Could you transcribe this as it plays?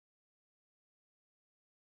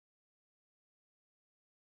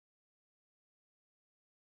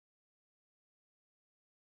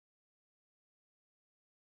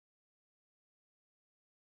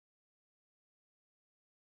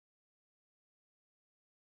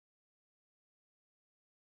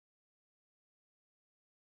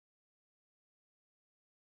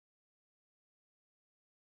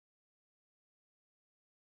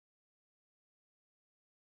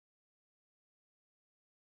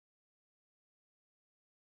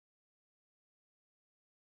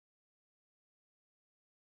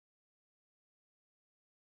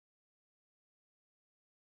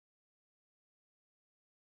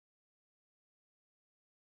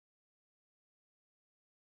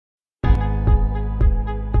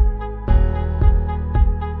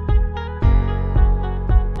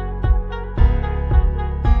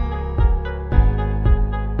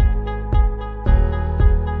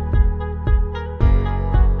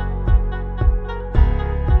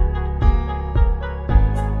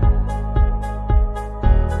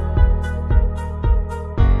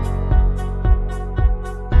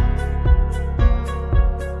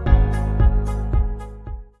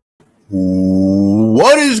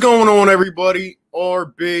What is going on, everybody?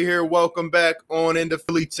 RB here. Welcome back on into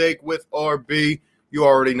Philly Take with RB. You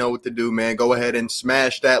already know what to do, man. Go ahead and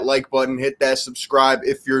smash that like button, hit that subscribe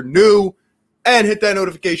if you're new, and hit that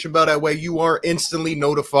notification bell. That way you are instantly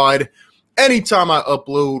notified anytime I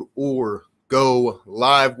upload or go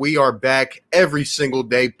live. We are back every single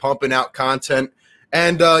day pumping out content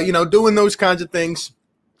and, doing those kinds of things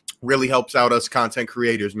really helps out us content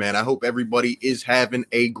creators, man. I hope everybody is having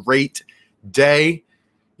a great day.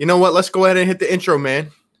 You know what? Let's go ahead and hit the intro,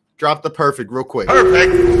 man. Drop the perfect real quick.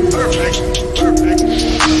 Perfect.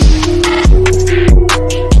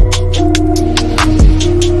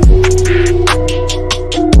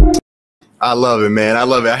 I love it, man. I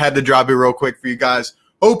love it. I had to drop it real quick for you guys.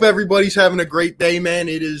 Hope everybody's having a great day, man.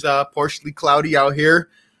 It is partially cloudy out here.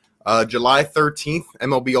 July 13th,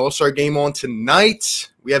 MLB All-Star Game on tonight.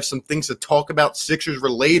 We have some things to talk about, Sixers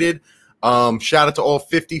related. Shout out to all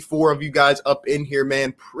 54 of you guys up in here, man.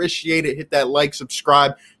 Appreciate it. Hit that like,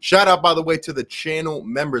 subscribe. Shout out, by the way, to the channel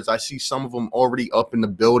members. I see some of them already up in the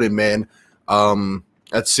building, man.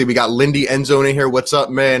 Let's see. We got Lindy Endzone in here. What's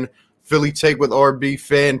up, man? Philly Take with RB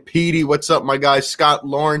fan. Petey, what's up, my guy? Scott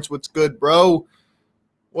Lawrence, what's good, bro?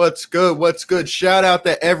 What's good? What's good? Shout out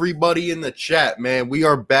to everybody in the chat, man. We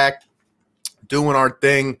are back doing our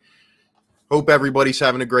thing. Hope everybody's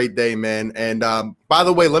having a great day, man. And by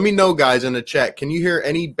the way, let me know, guys, in the chat. Can you hear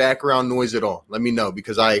any background noise at all? Let me know,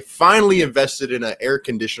 because I finally invested in an air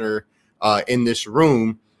conditioner in this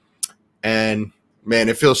room. And, man,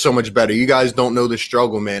 it feels so much better. You guys don't know the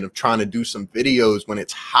struggle, man, of trying to do some videos when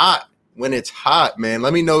it's hot. When it's hot, man.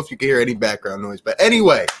 Let me know if you can hear any background noise. But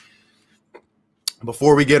anyway,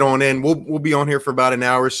 before we get on in, we'll be on here for about an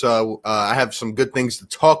hour. So I have some good things to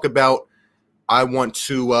talk about. I want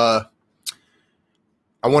to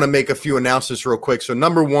make a few announcements real quick. So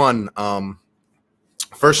number one,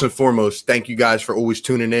 first and foremost, thank you guys for always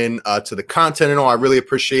tuning in to the content and all. I really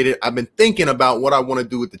appreciate it. I've been thinking about what I want to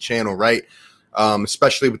do with the channel, right?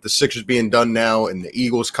 Especially with the Sixers being done now and the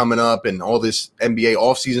Eagles coming up and all this NBA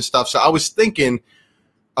offseason stuff. So I was thinking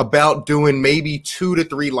about doing maybe 2 to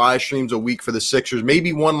 3 live streams a week for the Sixers.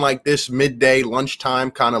 Maybe one like this midday, lunchtime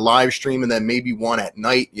kind of live stream, and then maybe one at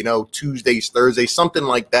night, Tuesdays, Thursdays, something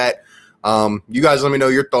like that. You guys let me know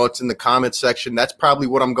your thoughts in the comment section. That's probably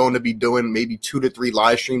what I'm going to be doing, maybe 2 to 3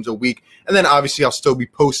 live streams a week. And then obviously I'll still be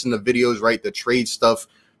posting the videos, right? The trade stuff,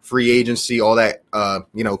 free agency, all that,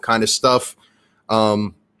 kind of stuff.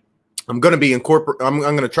 I'm going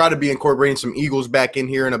to try to be incorporating some Eagles back in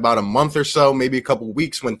here in about a month or so, maybe a couple of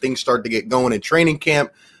weeks when things start to get going in training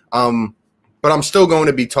camp. But I'm still going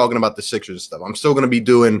to be talking about the Sixers stuff. I'm still going to be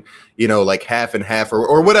doing, like half and half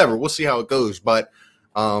or whatever. We'll see how it goes. But,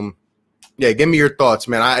 yeah, give me your thoughts,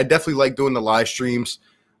 man. I definitely like doing the live streams.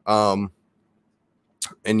 And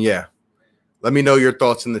yeah, let me know your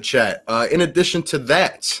thoughts in the chat. In addition to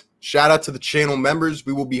that, shout out to the channel members.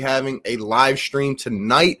 We will be having a live stream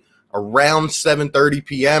tonight around 7:30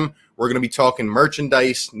 p.m. We're going to be talking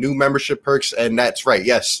merchandise, new membership perks, and that's right.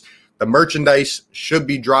 Yes, the merchandise should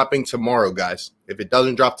be dropping tomorrow, guys. If it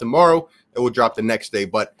doesn't drop tomorrow, it will drop the next day.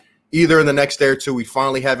 But either in the next day or two, we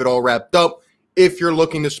finally have it all wrapped up. If you're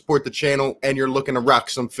looking to support the channel and you're looking to rock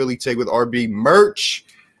some Philly Take with RB merch,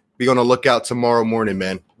 be on the lookout tomorrow morning,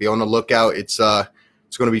 man. Be on the lookout. It's going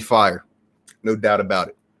to be fire. No doubt about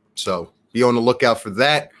it. So be on the lookout for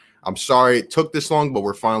that. I'm sorry it took this long, but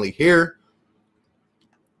we're finally here.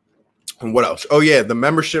 And what else? Oh, yeah, the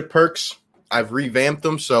membership perks. I've revamped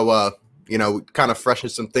them. So, kind of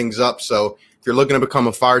freshened some things up. So if you're looking to become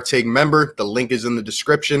a Fire Take member, the link is in the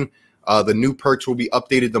description. The new perks will be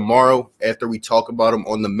updated tomorrow after we talk about them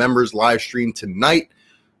on the members live stream tonight.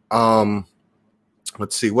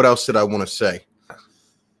 Let's see. What else did I want to say?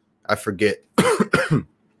 I forget.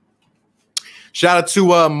 Shout out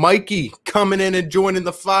to Mikey coming in and joining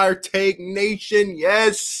the Fire Take Nation.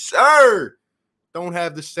 Yes, sir. Don't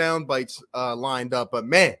have the sound bites lined up, but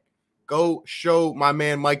man, go show my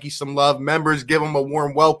man Mikey some love. Members, give him a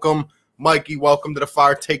warm welcome. Mikey, welcome to the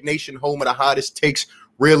Fire Take Nation, home of the hottest takes,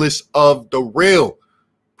 realest of the real.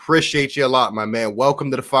 Appreciate you a lot, my man.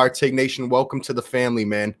 Welcome to the Fire Take Nation. Welcome to the family,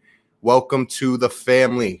 man. Welcome to the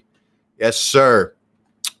family. Yes, sir.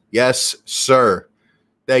 Yes, sir.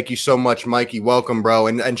 Thank you so much, Mikey. Welcome, bro.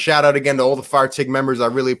 And shout out again to all the Fire Take members. I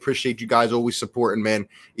really appreciate you guys always supporting, man,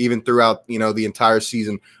 even throughout, the entire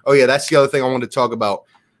season. Oh, yeah, that's the other thing I wanted to talk about.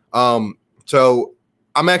 So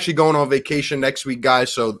I'm actually going on vacation next week,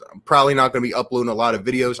 guys, so I'm probably not going to be uploading a lot of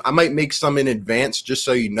videos. I might make some in advance just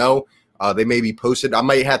so you know. They may be posted. I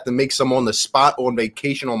might have to make some on the spot on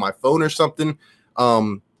vacation on my phone or something.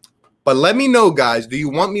 But let me know, guys, do you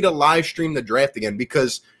want me to live stream the draft again?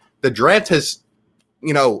 Because the draft has,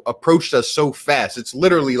 approached us so fast. It's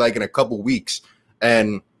literally like in a couple weeks.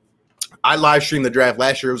 And I live streamed the draft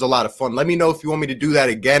last year. It was a lot of fun. Let me know if you want me to do that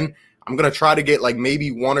again. I'm going to try to get like maybe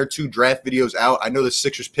 1 or 2 draft videos out. I know the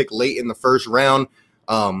Sixers pick late in the first round.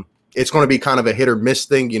 It's going to be kind of a hit or miss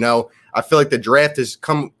thing. I feel like the draft has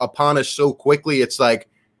come upon us so quickly. It's like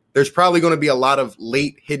there's probably going to be a lot of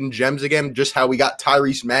late hidden gems again, just how we got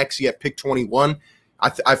Tyrese Maxey at pick 21.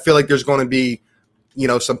 I feel like there's going to be,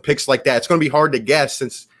 some picks like that. It's going to be hard to guess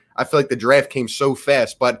since I feel like the draft came so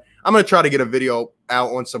fast. But I'm going to try to get a video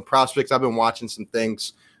out on some prospects. I've been watching some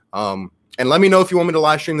things. And let me know if you want me to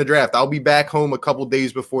live stream the draft. I'll be back home a couple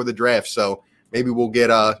days before the draft. So maybe we'll get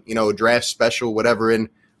a draft special, whatever, and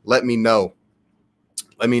let me know.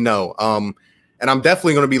 Let me know. And I'm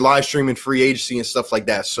definitely going to be live streaming free agency and stuff like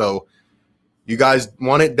that. So you guys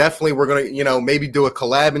want it? Definitely. We're going to, maybe do a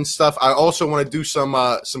collab and stuff. I also want to do some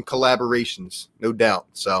collaborations, no doubt.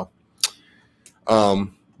 So,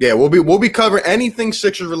 yeah, we'll be covering anything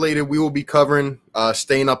Sixers related. We will be covering,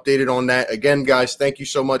 staying updated on that. Again, guys, thank you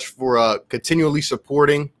so much for continually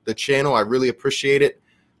supporting the channel. I really appreciate it.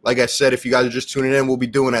 Like I said, if you guys are just tuning in, we'll be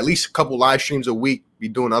doing at least a couple live streams a week, be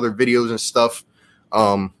doing other videos and stuff.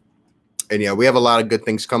 And yeah, we have a lot of good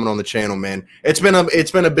things coming on the channel, man. It's been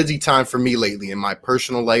a busy time for me lately in my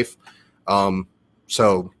personal life.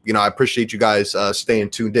 So, I appreciate you guys staying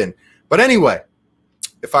tuned in. But anyway,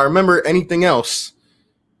 if I remember anything else,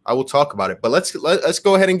 I will talk about it. But let's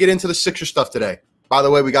go ahead and get into the Sixer stuff today. By the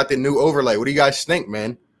way, we got the new overlay. What do you guys think,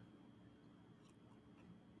 man?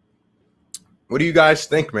 What do you guys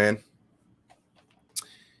think, man?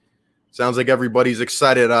 Sounds like everybody's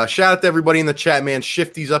excited. Shout out to everybody in the chat, man.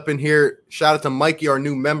 Shifty's up in here. Shout out to Mikey, our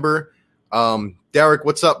new member. Derek,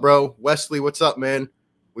 what's up, bro? Wesley, what's up, man?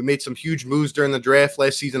 We made some huge moves during the draft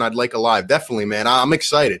last season. I'd like a live. Definitely, man. I'm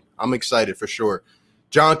excited. I'm excited for sure.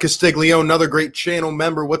 John Castiglio, another great channel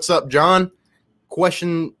member. What's up, John?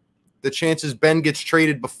 Question the chances Ben gets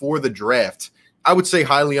traded before the draft. I would say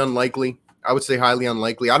highly unlikely.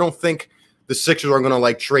 I don't think the Sixers are going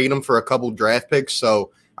to trade him for a couple draft picks.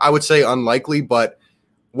 So I would say unlikely. But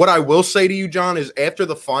what I will say to you, John, is after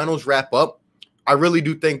the finals wrap up, I really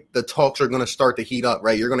do think the talks are going to start to heat up,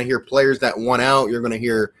 right? You're going to hear players that want out. You're going to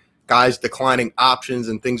hear guys declining options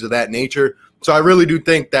and things of that nature. So I really do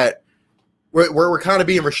think that we're kind of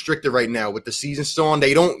being restricted right now with the season still on.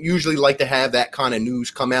 They don't usually like to have that kind of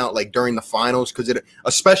news come out during the finals because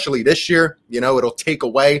especially this year, it'll take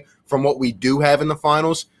away from what we do have in the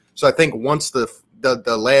finals. So I think once the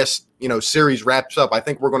last, series wraps up, I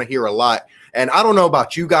think we're going to hear a lot. And I don't know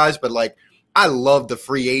about you guys, but I love the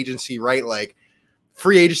free agency, right?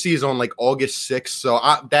 Free agency is on August 6th. So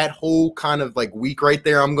that whole kind of week right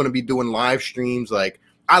there, I'm going to be doing live streams.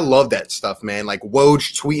 I love that stuff, man.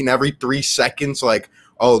 Woj tweeting every 3 seconds,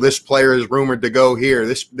 oh, this player is rumored to go here.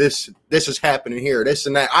 This is happening here, this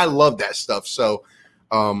and that. I love that stuff. So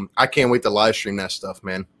I can't wait to live stream that stuff,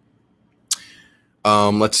 man.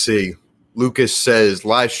 Let's see. Lucas says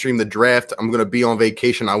live stream the draft. I'm gonna be on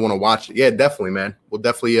vacation. I want to watch it. Yeah, definitely, man. We'll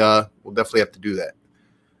definitely have to do that.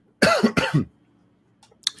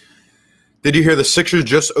 Did you hear the Sixers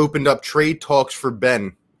just opened up trade talks for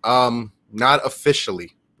Ben? Not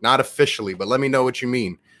officially, but let me know what you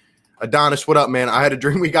mean. Adonis, what up, man? I had a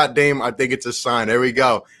dream we got Dame. I think it's a sign. There we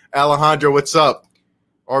go. Alejandro, what's up?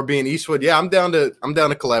 RB and Eastwood. Yeah, I'm down to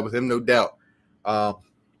collab with him, no doubt.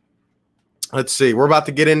 Let's see. We're about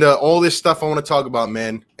to get into all this stuff I want to talk about,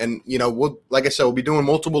 man. And, like I said, we'll be doing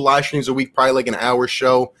multiple live streams a week, probably an hour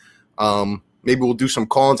show. Maybe we'll do some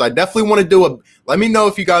call-ins. I definitely want to do let me know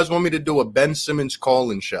if you guys want me to do a Ben Simmons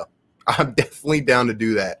call-in show. I'm definitely down to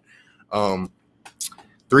do that.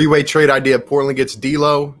 3-way trade idea. Portland gets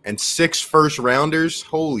D'Lo and 6 first-rounders.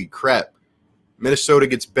 Holy crap. Minnesota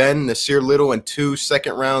gets Ben, Nasir Little, and 2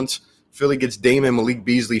 second rounds. Philly gets Dame and Malik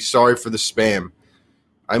Beasley. Sorry for the spam.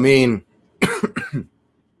 I mean,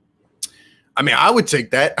 I would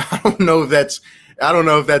take that. I don't know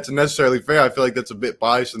if that's necessarily fair. I feel like that's a bit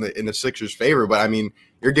biased in the Sixers' favor. But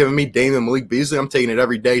you're giving me Dame and Malik Beasley. I'm taking it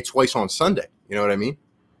every day, twice on Sunday. You know what I mean?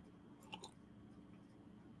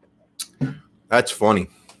 That's funny.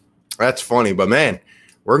 But man,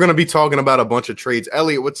 we're gonna be talking about a bunch of trades.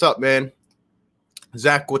 Elliot, what's up, man?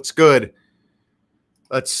 Zach, what's good?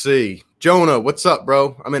 Let's see. Jonah, what's up,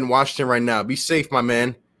 bro? I'm in Washington right now. Be safe, my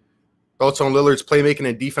man. Thoughts on Lillard's playmaking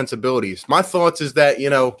and defense abilities? My thoughts is that,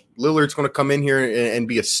 Lillard's going to come in here and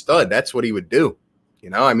be a stud. That's what he would do.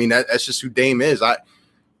 That's just who Dame is.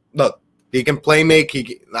 Look, he can play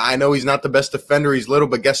make. I know he's not the best defender. He's little,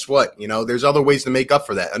 but guess what? There's other ways to make up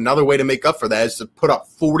for that. Another way to make up for that is to put up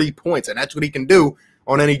 40 points, and that's what he can do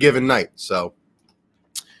on any given night. So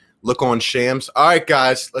look on Shams. All right,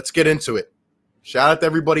 guys, let's get into it. Shout out to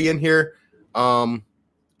everybody in here.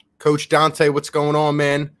 Coach Dante, what's going on,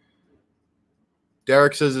 man?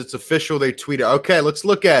 Derek says it's official. They tweeted. Okay, let's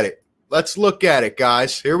look at it. Let's look at it,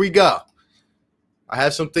 guys. Here we go. I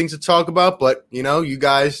have some things to talk about, but, you know, you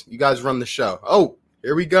guys run the show. Oh,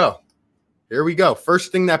 here we go. Here we go.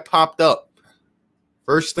 First thing that popped up.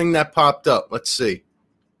 Let's see.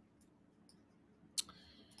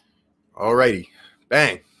 All righty.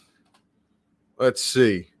 Bang. Let's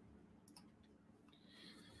see.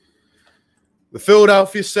 The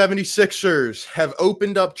Philadelphia 76ers have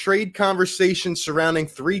opened up trade conversations surrounding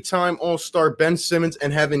three-time All-Star Ben Simmons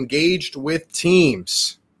and have engaged with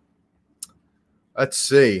teams. Let's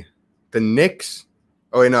see. The Knicks.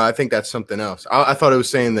 Oh, wait, no, I think that's something else. I thought it was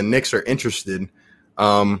saying the Knicks are interested.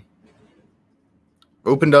 Opened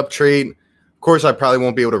up trade. Of course, I probably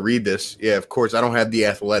won't be able to read this. Yeah, of course, I don't have The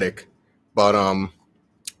Athletic. But,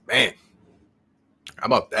 man, how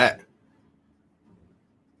about that?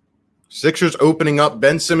 Sixers opening up.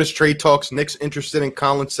 Ben Simmons trade talks. Knicks interested in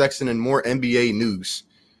Colin Sexton and more NBA news.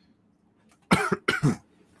 I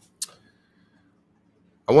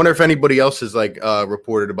wonder if anybody else has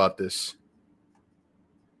reported about this.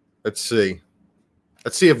 Let's see.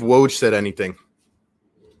 Let's see if Woj said anything.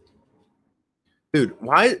 Dude,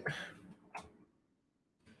 why?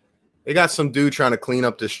 They got some dude trying to clean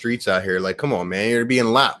up the streets out here. Like, come on, man. You're being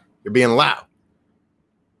loud.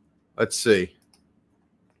 Let's see.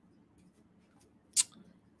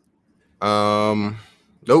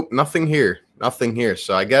 Nope, nothing here.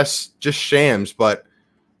 So I guess just Shams, but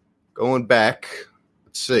going back,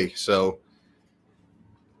 let's see. So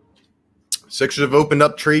Sixers have opened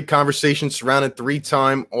up trade conversations surrounding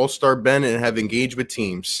three-time All-Star Ben and have engaged with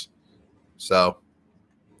teams. So,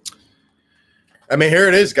 I mean, here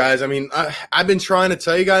it is, guys. I mean, I've been trying to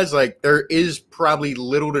tell you guys, there is probably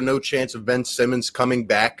little to no chance of Ben Simmons coming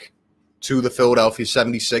back to the Philadelphia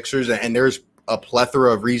 76ers, and there's a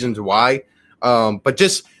plethora of reasons why. But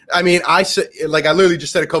just, I mean, I literally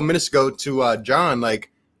just said a couple minutes ago to John,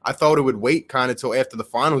 I thought it would wait kind of till after the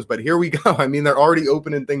finals, but here we go. I mean, they're already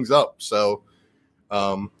opening things up. So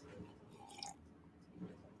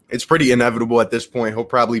it's pretty inevitable at this point. He'll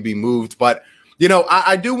probably be moved. But, you know,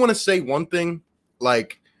 I do want to say one thing.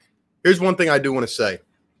 Here's one thing I do want to say.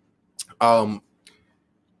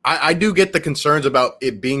 I do get the concerns about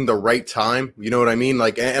it being the right time. You know what I mean?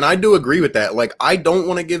 And I do agree with that. I don't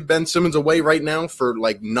want to give Ben Simmons away right now for,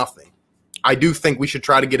 nothing. I do think we should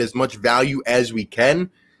try to get as much value as we can.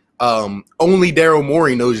 Only Daryl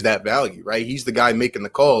Morey knows that value, right? He's the guy making the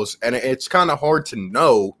calls. And it's kind of hard to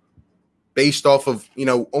know based off of, you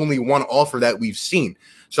know, only one offer that we've seen.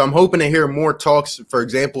 So I'm hoping to hear more talks, for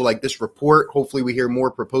example, like this report. Hopefully we hear more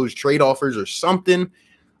proposed trade offers or something.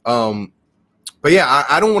 But yeah,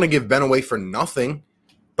 I don't want to give Ben away for nothing,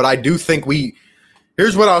 but I do think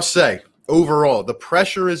here's what I'll say. Overall, the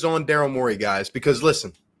pressure is on Daryl Morey, guys, because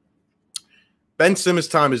listen, Ben Simmons'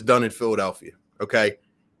 time is done in Philadelphia, okay?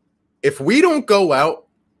 If we don't go out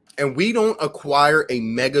and we don't acquire a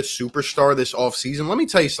mega superstar this offseason, let me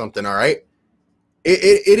tell you something, all right?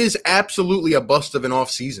 It is absolutely a bust of an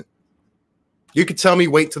offseason. You could tell me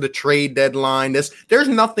wait till the trade deadline. There's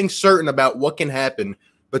nothing certain about what can happen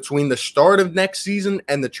between the start of next season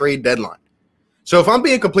and the trade deadline. So if I'm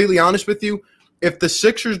being completely honest with you, if the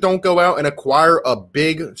Sixers don't go out and acquire a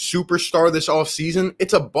big superstar this offseason,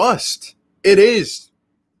 it's a bust. It is.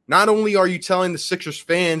 Not only are you telling the Sixers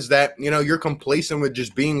fans that, you know, you're complacent with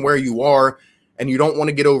just being where you are and you don't want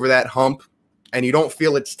to get over that hump and you don't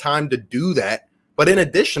feel it's time to do that, but in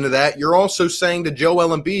addition to that, you're also saying to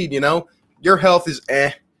Joel Embiid, you know, your health is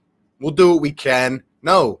we'll do what we can.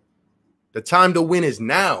 No. The time to win is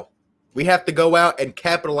now. We have to go out and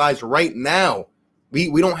capitalize right now.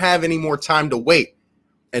 We don't have any more time to wait.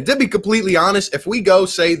 And to be completely honest, if we go,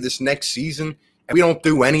 say, this next season and we don't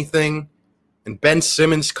do anything and Ben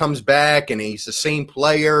Simmons comes back and he's the same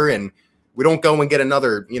player and we don't go and get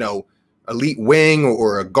another, you know, elite wing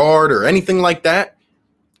or a guard or anything like that,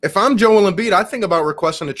 if I'm Joel Embiid, I think about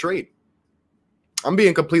requesting a trade. I'm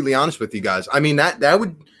being completely honest with you guys. I mean, that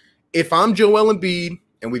would – if I'm Joel Embiid –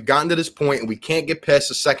 and we've gotten to this point and we can't get past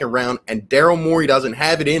the second round and Daryl Morey doesn't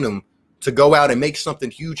have it in him to go out and make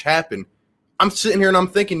something huge happen, I'm sitting here and I'm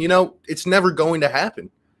thinking, you know, it's never going to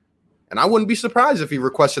happen. And I wouldn't be surprised if he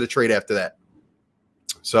requested a trade after that.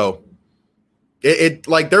 So,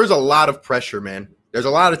 there's a lot of pressure, man. There's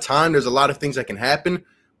a lot of time. There's a lot of things that can happen.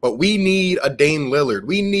 But we need a Dame Lillard.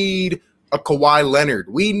 We need a Kawhi Leonard.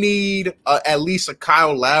 We need at least a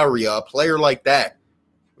Kyle Lowry, a player like that.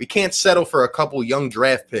 We can't settle for a couple young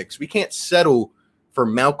draft picks. We can't settle for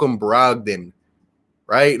Malcolm Brogdon,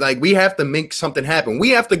 right? Like, we have to make something happen. We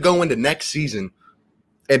have to go into next season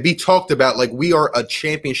and be talked about like we are a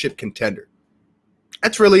championship contender.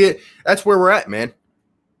 That's really it. That's where we're at, man.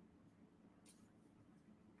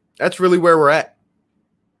 That's really where we're at.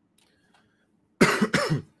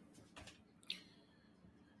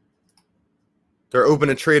 They're open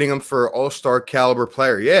to trading him for an all-star caliber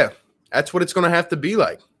player. Yeah, that's what it's going to have to be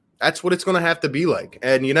like. That's what it's going to have to be like.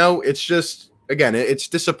 And, you know, it's just, again, it's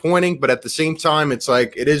disappointing, but at the same time, it's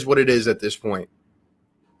like it is what it is at this point.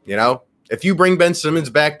 You know, if you bring Ben Simmons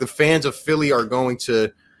back, the fans of Philly are going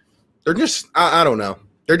to – they're just – I don't know.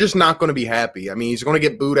 They're just not going to be happy. I mean, he's going to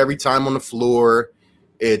get booed every time on the floor.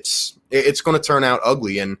 It's going to turn out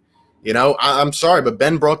ugly. And, you know, I'm sorry, but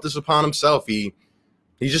Ben brought this upon himself. He's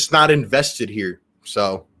just not invested here.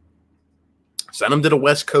 So send him to the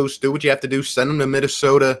West Coast. Do what you have to do. Send him to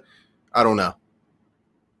Minnesota. I don't know.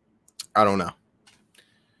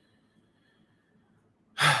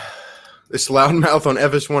 This loudmouth on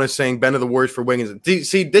FS1 is saying Ben of the Warriors for Wiggins.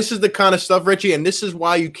 See, this is the kind of stuff, Richie, and this is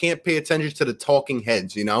why you can't pay attention to the talking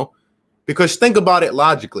heads, you know? Because think about it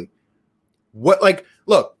logically.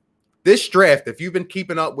 Look, this draft, if you've been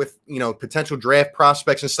keeping up with, you know, potential draft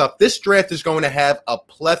prospects and stuff, this draft is going to have a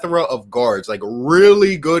plethora of guards, like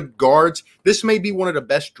really good guards. This may be one of the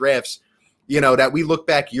best drafts, you know, that we look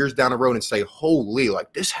back years down the road and say, holy,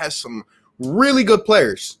 like this has some really good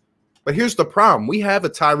players. But here's the problem. We have a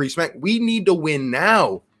Tyrese Maxey. We need to win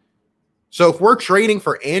now. So if we're trading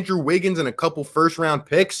for Andrew Wiggins and a couple first-round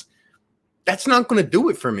picks, that's not going to do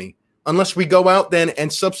it for me unless we go out then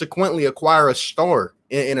and subsequently acquire a star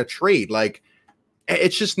in a trade. Like,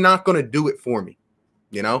 it's just not going to do it for me,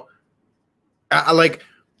 you know?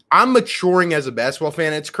 I'm maturing as a basketball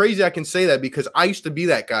fan. It's crazy I can say that because I used to be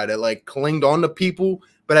that guy that, like, clinged on to people.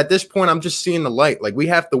 But at this point, I'm just seeing the light. Like, we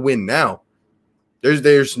have to win now.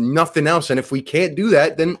 There's nothing else. And if we can't do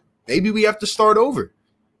that, then maybe we have to start over.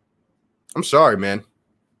 I'm sorry, man.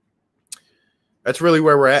 That's really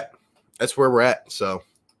where we're at. That's where we're at. So,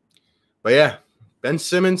 but yeah, Ben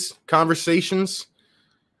Simmons conversations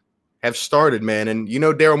have started, man. And you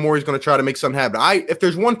know Daryl Morey's going to try to make something happen. If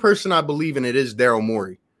there's one person I believe in, it is Daryl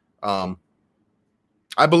Morey.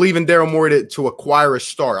 I believe in Daryl Morey to acquire a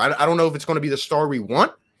star. I don't know if it's going to be the star we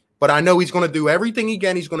want, but I know he's going to do everything he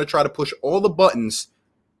can. He's going to try to push all the buttons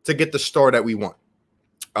to get the star that we want.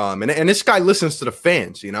 And this guy listens to the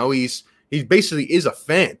fans. You know, he basically is a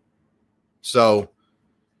fan. So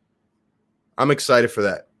I'm excited for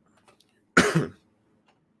that.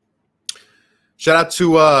 Shout out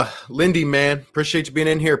to Lindy, man. Appreciate you being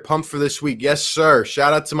in here. Pumped for this week. Yes, sir.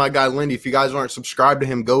 Shout out to my guy, Lindy. If you guys aren't subscribed to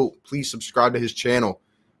him, go please subscribe to his channel.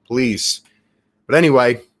 Please. But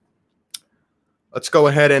anyway, let's go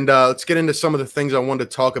ahead and let's get into some of the things I wanted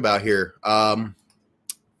to talk about here.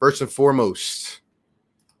 First and foremost,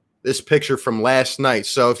 this picture from last night.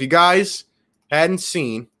 So if you guys hadn't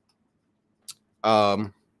seen,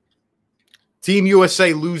 Team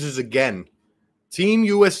USA loses again. Team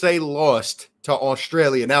USA lost to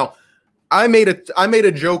Australia. Now, I made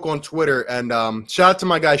a joke on Twitter, and shout out to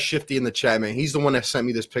my guy Shifty in the chat, man. He's the one that sent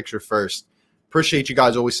me this picture first. Appreciate you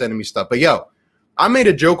guys always sending me stuff. But yo, I made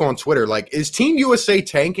a joke on Twitter, like, is Team USA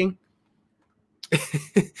tanking?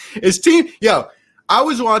 I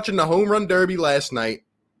was watching the home run derby last night,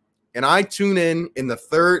 and I tune in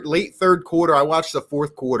the late third quarter. I watched the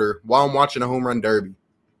fourth quarter while I'm watching the home run derby.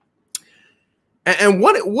 And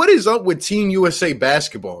what is up with Team USA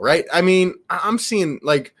basketball, right? I mean, I'm seeing,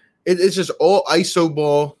 like, it's just all iso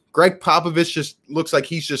ball. Greg Popovich just looks like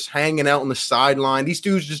he's just hanging out on the sideline. These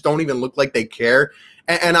dudes just don't even look like they care.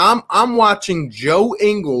 And I'm watching Joe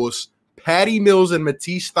Ingles, Patty Mills, and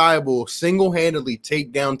Matisse Thybulle single-handedly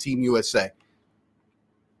take down Team USA.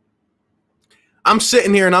 I'm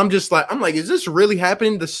sitting here and I'm like, is this really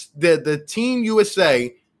happening? The Team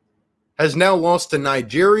USA has now lost to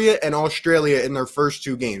Nigeria and Australia in their first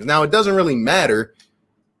two games. Now, it doesn't really matter,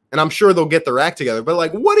 and I'm sure they'll get their act together. But,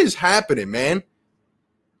 like, what is happening, man?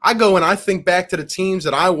 I go and I think back to the teams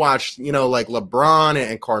that I watched, you know, like LeBron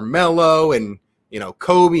and Carmelo and, you know,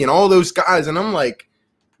 Kobe and all those guys, and I'm like,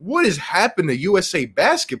 what has happened to USA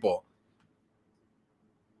basketball?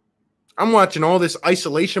 I'm watching all this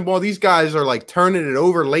isolation ball. These guys are, like, turning it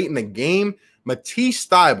over late in the game. Matisse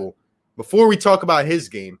Thybulle, before we talk about his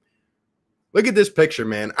game, look at this picture,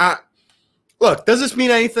 man. Look, does this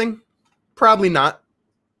mean anything? Probably not.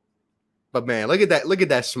 But, man, look at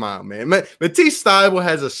that smile, man. Matisse Thybulle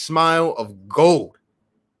has a smile of gold.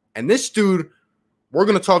 And this dude, we're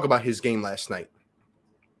going to talk about his game last night.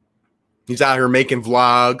 He's out here making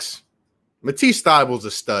vlogs. Matisse Thybulle's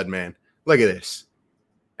a stud, man. Look at this.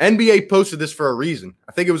 NBA posted this for a reason.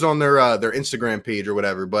 I think it was on their Instagram page or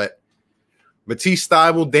whatever. But Matisse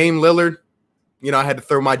Thybulle, Dame Lillard, I had to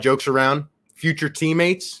throw my jokes around. Future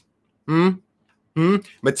teammates.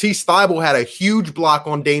 Matisse Thybulle had a huge block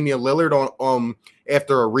on Damian Lillard on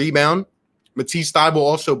after a rebound. Matisse Thybulle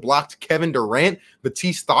also blocked Kevin Durant.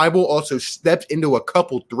 Matisse Thybulle also stepped into a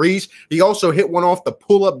couple threes. He also hit one off the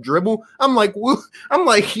pull-up dribble. I'm like,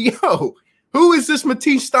 yo, who is this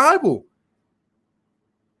Matisse Thybulle?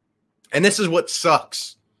 And this is what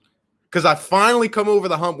sucks. Because I finally come over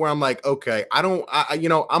the hump where I'm like, okay, I'm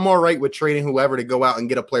all right with trading whoever to go out and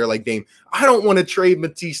get a player like Dame. I don't want to trade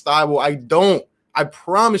Matisse Thybulle. I don't. I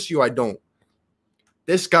promise you I don't.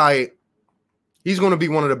 This guy, he's going to be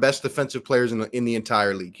one of the best defensive players in the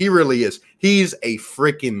entire league. He really is. He's a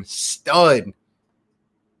freaking stud.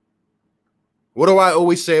 What do I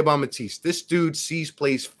always say about Matisse? This dude sees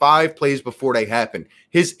plays 5 plays before they happen.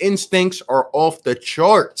 His instincts are off the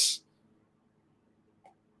charts.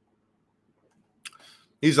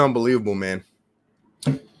 He's unbelievable, man.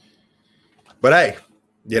 But hey,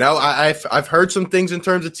 I've heard some things in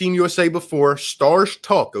terms of Team USA before. Stars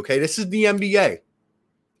talk, okay? This is the NBA.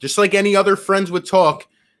 Just like any other friends would talk,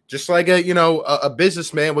 just like a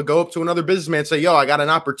businessman would go up to another businessman and say, yo, I got an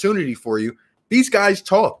opportunity for you. These guys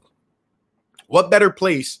talk. What better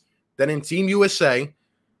place than in Team USA,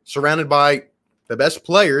 surrounded by the best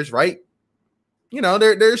players, right?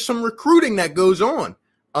 There's some recruiting that goes on.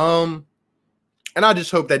 And I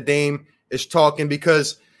just hope that Dame is talking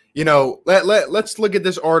because, let's look at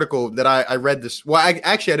this article that I read this. Well,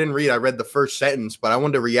 I didn't read. I read the first sentence, but I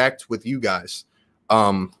wanted to react with you guys.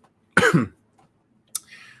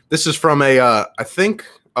 This is from I think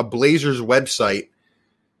a Blazers website.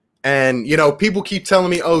 And, people keep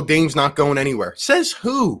telling me, oh, Dame's not going anywhere. Says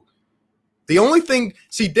who? The only thing,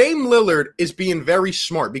 Dame Lillard is being very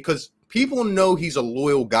smart because people know he's a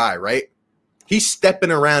loyal guy, right? He's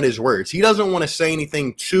stepping around his words. He doesn't want to say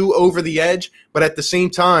anything too over the edge, but at the same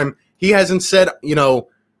time, he hasn't said,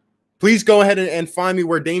 please go ahead and find me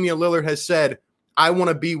where Damian Lillard has said, I want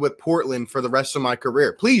to be with Portland for the rest of my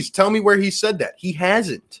career. Please tell me where he said that. He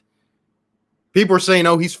hasn't. People are saying,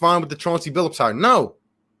 oh, he's fine with the Chauncey Billups hire. No.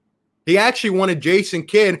 He actually wanted Jason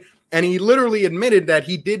Kidd, and he literally admitted that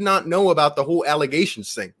he did not know about the whole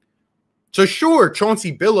allegations thing. So sure,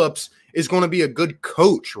 Chauncey Billups is going to be a good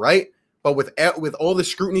coach, right? But with all the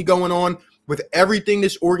scrutiny going on, with everything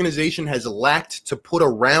this organization has lacked to put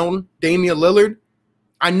around Damian Lillard,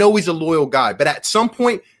 I know he's a loyal guy. But at some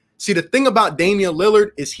point, the thing about Damian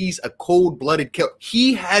Lillard is he's a cold-blooded killer.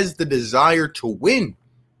 He has the desire to win.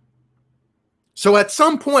 So at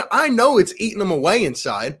some point, I know it's eating him away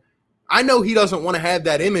inside. I know he doesn't want to have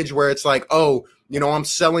that image where it's like, oh, I'm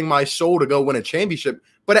selling my soul to go win a championship.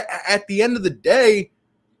 But at the end of the day,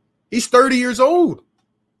 he's 30 years old.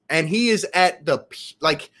 And he is at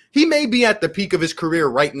he may be at the peak of his career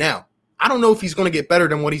right now. I don't know if he's going to get better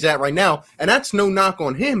than what he's at right now. And that's no knock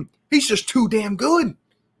on him. He's just too damn good.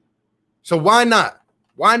 So why not?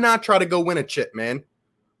 Why not try to go win a chip, man?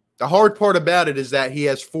 The hard part about it is that he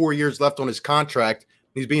has 4 years left on his contract.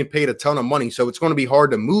 He's being paid a ton of money. So it's going to be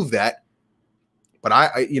hard to move that.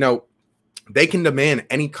 But they can demand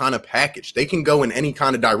any kind of package. They can go in any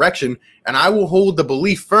kind of direction. And I will hold the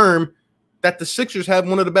belief firm that the Sixers have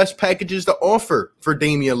one of the best packages to offer for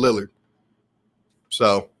Damian Lillard.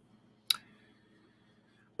 So,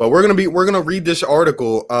 but we're gonna read this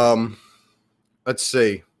article. Let's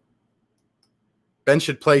see. Ben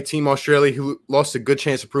should play Team Australia, who lost a good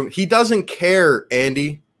chance of proving. He doesn't care,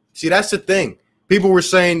 Andy. See, that's the thing. People were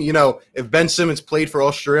saying, if Ben Simmons played for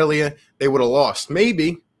Australia, they would have lost.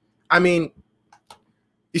 Maybe. I mean,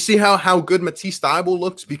 you see how good Matisse Thybulle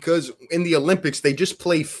looks? Because in the Olympics, they just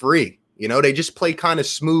play free. They just play kind of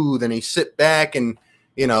smooth and they sit back and,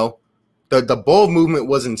 the ball movement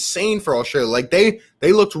was insane for Australia. Like they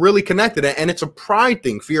looked really connected and it's a pride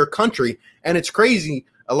thing for your country. And it's crazy.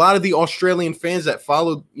 A lot of the Australian fans that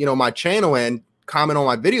follow, my channel and comment on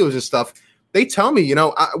my videos and stuff, they tell me,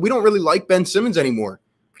 we don't really like Ben Simmons anymore.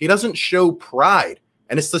 He doesn't show pride.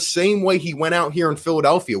 And it's the same way he went out here in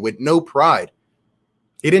Philadelphia with no pride.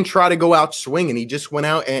 He didn't try to go out swinging. He just went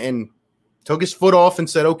out and took his foot off and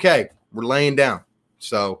said, okay, we're laying down.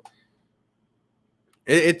 So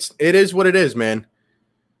it is what it is, man.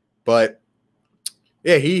 But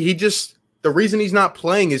yeah, he just, the reason he's not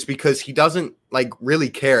playing is because he doesn't really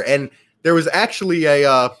care. And there was actually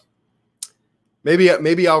a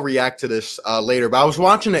maybe I'll react to this later. But I was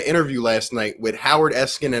watching an interview last night with Howard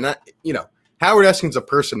Eskin, and Howard Eskin's a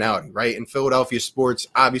personality, right? In Philadelphia sports,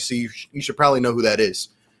 obviously you should probably know who that is.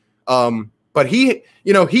 But he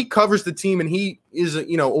covers the team, and he is,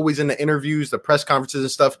 always in the interviews, the press conferences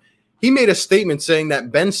and stuff. He made a statement saying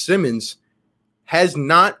that Ben Simmons has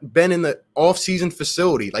not been in the offseason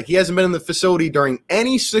facility. Like, he hasn't been in the facility during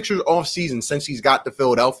any Sixers offseason since he's got to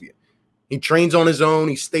Philadelphia. He trains on his own.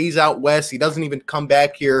 He stays out west. He doesn't even come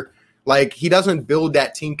back here. Like, he doesn't build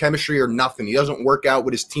that team chemistry or nothing. He doesn't work out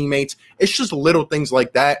with his teammates. It's just little things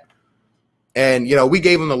like that. And, we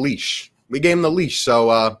gave him the leash.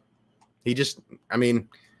 So, he just, I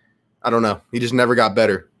don't know. He just never got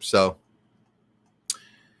better. So,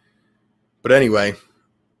 but anyway,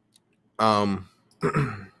 any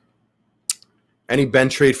Ben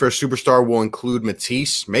trade for a superstar will include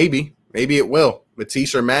Matisse. Maybe it will.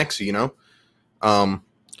 Matisse or Maxey, But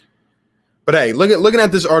hey, looking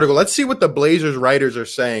at this article, let's see what the Blazers writers are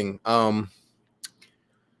saying. Hold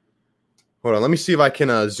on, let me see if I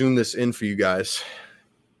can zoom this in for you guys.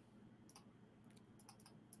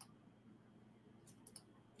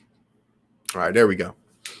 All right, there we go.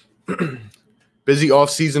 Busy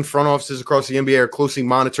offseason. Front offices across the NBA are closely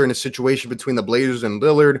monitoring the situation between the Blazers and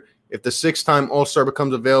Lillard. If the six-time All-Star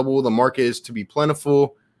becomes available, the market is to be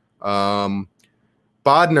plentiful.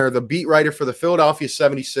 Bodner, the beat writer for the Philadelphia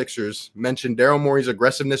 76ers, mentioned Daryl Morey's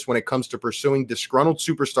aggressiveness when it comes to pursuing disgruntled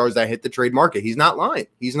superstars that hit the trade market. He's not lying.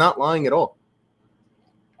 He's not lying at all.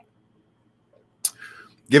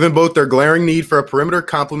 Given both their glaring need for a perimeter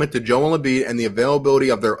complement to Joel Embiid and the availability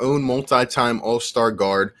of their own multi-time All-Star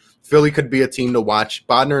guard, Philly could be a team to watch.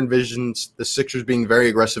 Bodner envisions the Sixers being very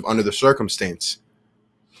aggressive under the circumstance.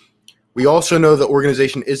 We also know the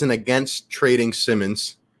organization isn't against trading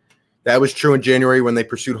Simmons. That was true in January when they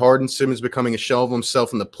pursued Harden. Simmons becoming a shell of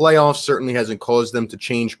himself in the playoffs certainly hasn't caused them to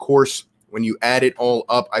change course. When you add it all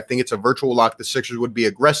up, I think it's a virtual lock. The Sixers would be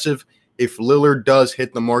aggressive if Lillard does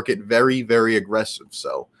hit the market, very, very aggressive.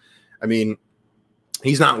 So,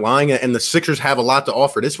 he's not lying, and the Sixers have a lot to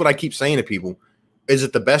offer. This is what I keep saying to people. Is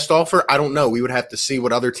it the best offer? I don't know. We would have to see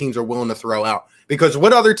what other teams are willing to throw out. Because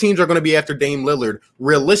what other teams are going to be after Dame Lillard,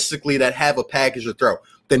 realistically, that have a package to throw?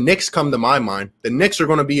 The Knicks come to my mind. The Knicks are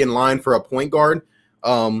going to be in line for a point guard,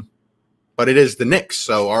 but it is the Knicks.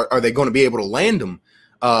 So are they going to be able to land them?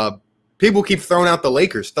 People keep throwing out the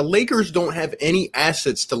Lakers. The Lakers don't have any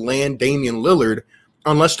assets to land Damian Lillard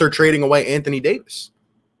unless they're trading away Anthony Davis.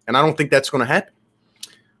 And I don't think that's going to happen.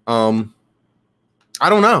 I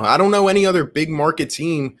don't know. I don't know any other big market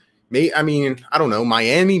team. I don't know.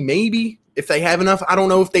 Miami, maybe, if they have enough. I don't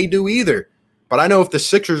know if they do either. But I know if the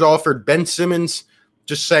Sixers offered Ben Simmons,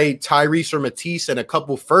 just say Tyrese or Matisse and a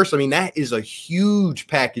couple firsts, that is a huge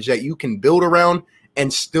package that you can build around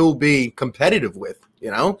and still be competitive with,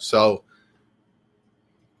 So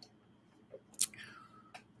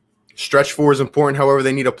stretch four is important. However,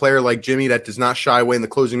 they need a player like Jimmy that does not shy away in the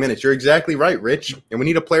closing minutes. You're exactly right, Rich. And we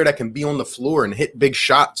need a player that can be on the floor and hit big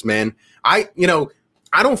shots, man. I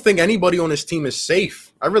don't think anybody on this team is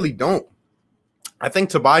safe. I really don't. I think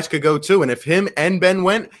Tobias could go too. And if him and Ben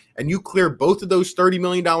went and you clear both of those $30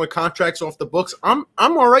 million contracts off the books, I'm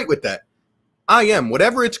all right with that. I am.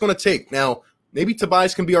 Whatever it's going to take. Now, maybe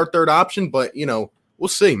Tobias can be our third option, but, we'll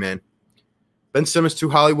see, man. Ben Simmons to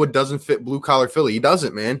Hollywood doesn't fit blue-collar Philly. He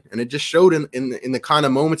doesn't, man. And it just showed in the kind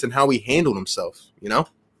of moments and how he handled himself,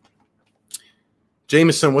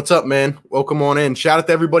 Jameson, what's up, man? Welcome on in. Shout out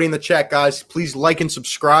to everybody in the chat, guys. Please like and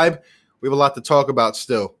subscribe. We have a lot to talk about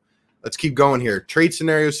still. Let's keep going here. Trade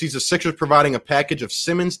scenario sees the Sixers providing a package of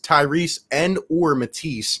Simmons, Tyrese, and or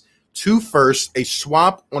Matisse, 2 firsts, a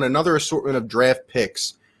swap on another assortment of draft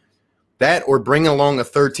picks. That or bring along a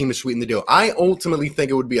third team to sweeten the deal. I ultimately think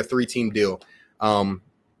it would be a 3-team deal. I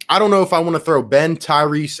don't know if I want to throw Ben,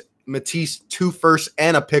 Tyrese, Matisse, 2 firsts,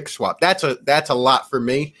 and a pick swap. That's a lot for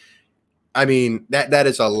me. That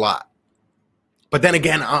is a lot. But then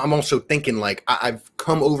again, I'm also thinking, like, I've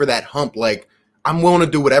come over that hump. Like, I'm willing to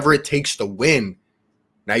do whatever it takes to win.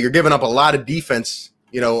 Now, you're giving up a lot of defense,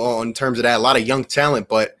 in terms of that, a lot of young talent.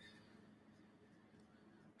 But,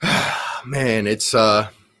 man, it's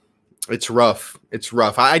rough. It's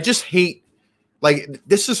rough. I just hate, like,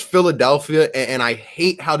 this is Philadelphia, and I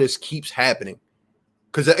hate how this keeps happening.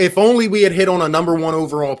 Because if only we had hit on a number 1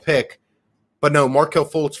 overall pick. But no, Markelle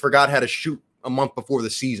Fultz forgot how to shoot a month before the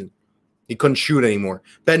season. He couldn't shoot anymore.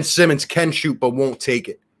 Ben Simmons can shoot but won't take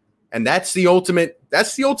it. And that's the ultimate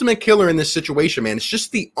killer in this situation, man. It's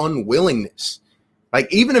just the unwillingness.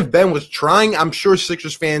 Like, even if Ben was trying, I'm sure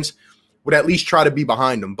Sixers fans would at least try to be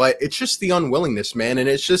behind him. But it's just the unwillingness, man. And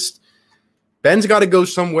it's just, Ben's got to go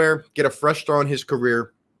somewhere, get a fresh start in his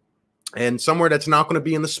career, and somewhere that's not going to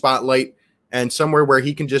be in the spotlight, and somewhere where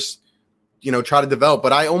he can just, try to develop.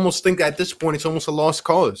 But I almost think at this point it's almost a lost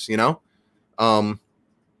cause,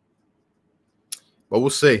 but we'll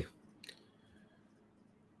see.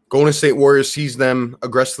 Golden State Warriors sees them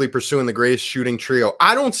aggressively pursuing the greatest shooting trio.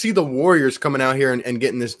 I don't see the Warriors coming out here and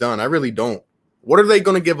getting this done. I really don't. What are they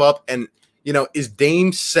going to give up? And, is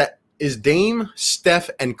Dame, Steph,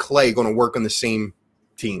 and Clay going to work on the same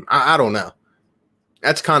team? I don't know.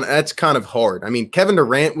 That's kind of hard. I mean, Kevin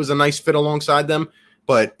Durant was a nice fit alongside them,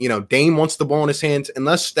 but, Dame wants the ball in his hands.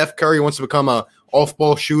 Unless Steph Curry wants to become a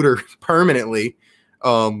off-ball shooter permanently,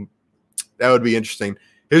 that would be interesting.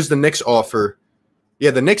 Here's the Knicks offer. Yeah,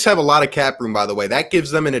 the Knicks have a lot of cap room, by the way. That gives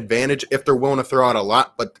them an advantage if they're willing to throw out a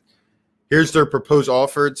lot. But here's their proposed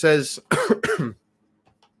offer. It says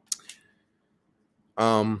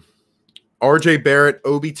R.J. Barrett,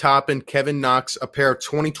 Obi Toppin, Kevin Knox, a pair of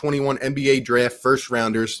 2021 NBA draft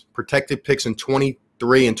first-rounders, protected picks in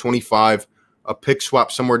 23 and 25, a pick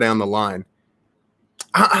swap somewhere down the line.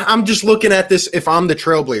 I'm just looking at this if I'm the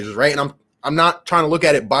Trailblazers, right? And I'm not trying to look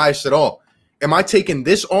at it biased at all. Am I taking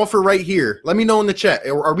this offer right here? Let me know in the chat.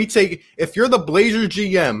 Are we taking – if you're the Blazers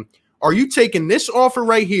GM, are you taking this offer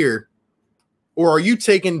right here, or are you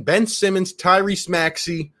taking Ben Simmons, Tyrese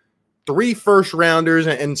Maxey, 3 first-rounders,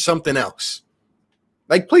 and something else?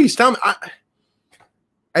 Like, please tell me.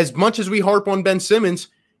 As much as we harp on Ben Simmons,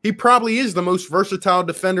 he probably is the most versatile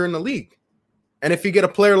defender in the league. And if you get a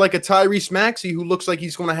player like a Tyrese Maxey who looks like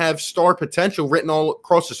he's going to have star potential written all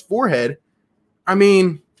across his forehead, I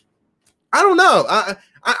mean – I don't know.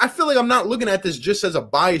 I feel like I'm not looking at this just as a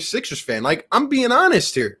biased Sixers fan. Like, I'm being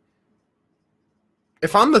honest here.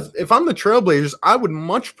 If I'm the Trailblazers, I would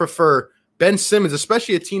much prefer Ben Simmons,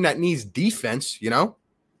 especially a team that needs defense,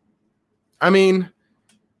 I mean,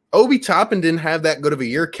 Obi Toppin didn't have that good of a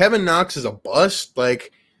year. Kevin Knox is a bust.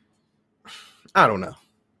 Like, I don't know.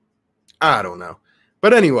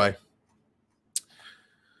 But anyway,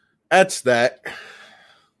 that's that.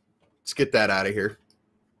 Let's get that out of here.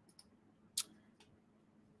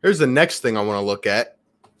 Here's the next thing I want to look at.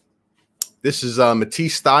 This is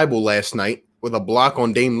Matisse Thybulle last night with a block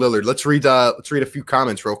on Dame Lillard. Let's read a few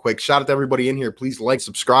comments real quick. Shout out to everybody in here. Please like,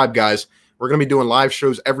 subscribe, guys. We're going to be doing live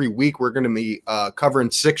shows every week. We're going to be covering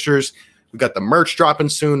Sixers. We got the merch dropping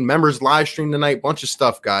soon. Members live stream tonight. Bunch of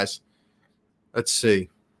stuff, guys. Let's see.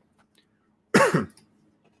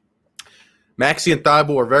 Maxey and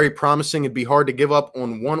Thybulle are very promising. It'd be hard to give up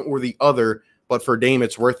on one or the other. But for Dame,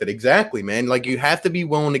 it's worth it. Exactly, man. Like, you have to be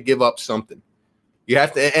willing to give up something. You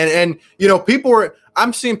have to, and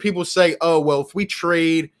I'm seeing people say, oh, well, if we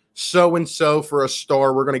trade so-and-so for a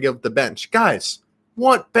star, we're going to give up the bench. Guys,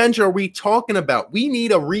 what bench are we talking about? We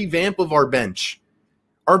need a revamp of our bench.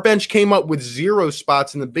 Our bench came up with 0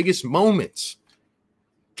 spots in the biggest moments.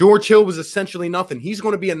 George Hill was essentially nothing. He's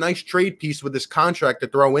going to be a nice trade piece with this contract to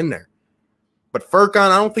throw in there. But Furkan,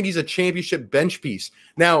 I don't think he's a championship bench piece.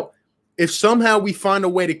 Now, if somehow we find a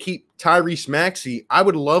way to keep Tyrese Maxey, I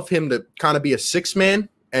would love him to kind of be a 6-man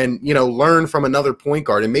and, learn from another point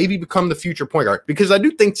guard and maybe become the future point guard. Because I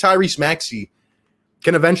do think Tyrese Maxey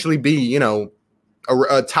can eventually be,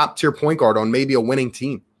 a top-tier point guard on maybe a winning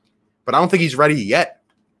team. But I don't think he's ready yet.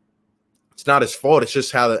 It's not his fault. It's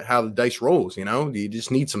just how the dice rolls, You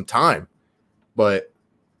just need some time. But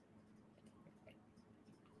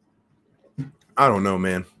I don't know,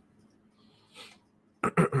 man.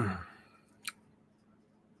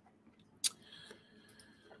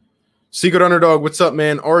 Secret Underdog, what's up,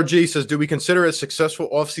 man? RG says, do we consider a successful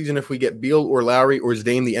offseason if we get Beal or Lowry, or is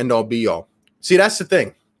Dame the end-all, be-all? See, that's the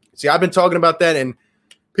thing. See, I've been talking about that, and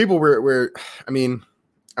people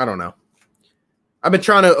I don't know. I've been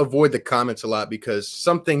trying to avoid the comments a lot because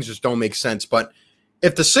some things just don't make sense. But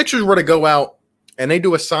if the Sixers were to go out and they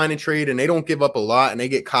do a sign and trade and they don't give up a lot and they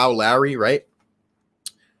get Kyle Lowry, right?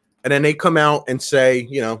 And then they come out and say,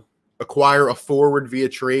 acquire a forward via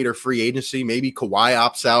trade or free agency. Maybe Kawhi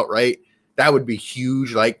opts out, right? That would be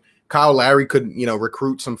huge. Like, Kyle Lowry could,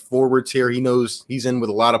 recruit some forwards here. He knows he's in with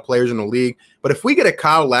a lot of players in the league. But if we get a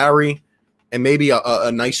Kyle Lowry and maybe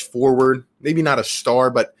a nice forward, maybe not a star,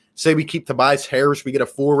 but say we keep Tobias Harris, we get a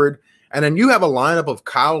forward, and then you have a lineup of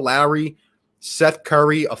Kyle Lowry, Seth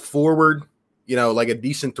Curry, a forward, like a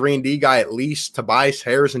decent 3-and-D guy at least, Tobias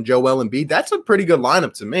Harris and Joel Embiid. That's a pretty good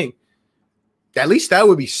lineup to me. At least that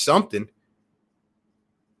would be something.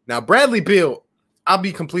 Now, Bradley Beal, I'll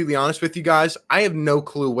be completely honest with you guys. I have no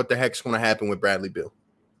clue what the heck's going to happen with Bradley Beal.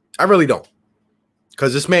 I really don't.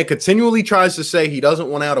 Because this man continually tries to say he doesn't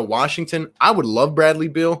want out of Washington. I would love Bradley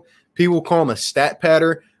Beal. People call him a stat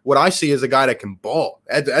patter. What I see is a guy that can ball.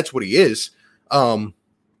 That's what he is. And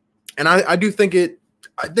I do think it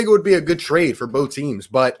would be a good trade for both teams.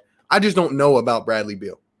 But I just don't know about Bradley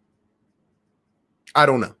Beal. I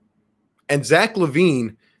don't know. And Zach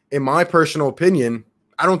LaVine, in my personal opinion,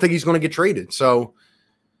 I don't think he's going to get traded. So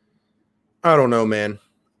I don't know, man.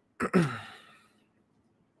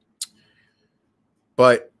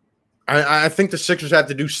 But I think the Sixers have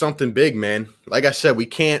to do something big, man. Like I said, we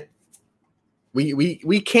can't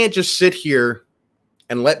just sit here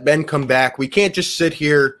and let Ben come back. We can't just sit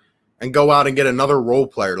here and go out and get another role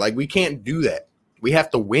player. Like, we can't do that. We have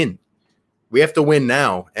to win. We have to win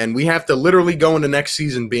now, and we have to literally go into next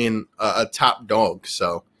season being a top dog.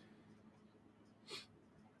 So,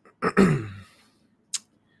 let's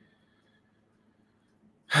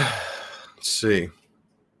see.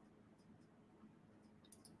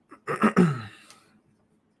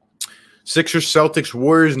 Sixers, Celtics,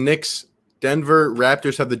 Warriors, Knicks, Denver,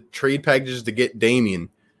 Raptors have the trade packages to get Damian.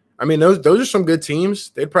 I mean, those are some good teams.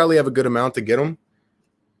 They'd probably have a good amount to get them.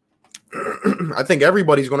 I think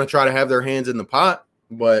everybody's going to try to have their hands in the pot,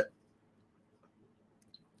 but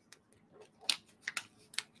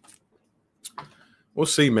we'll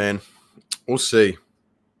see, man. We'll see.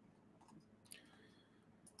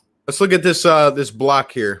 Let's look at this this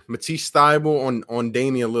block here. Matisse Thybulle on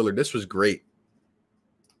Damian Lillard. This was great.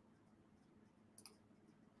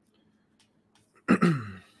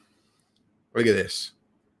 Look at this.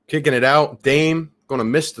 Kicking it out. Dame going to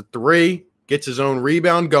miss the three. Gets his own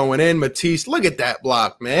rebound going in. Matisse, look at that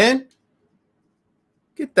block, man.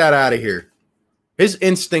 Get that out of here. His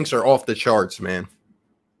instincts are off the charts, man.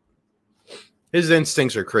 His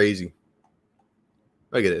instincts are crazy.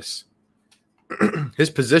 Look at this. His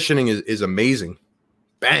positioning is amazing.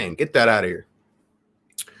 Bang, get that out of here.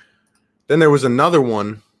 Then there was another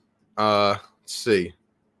one. Let's see.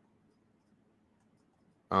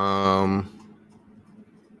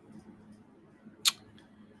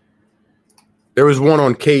 There was one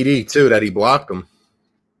on KD, too, that he blocked him.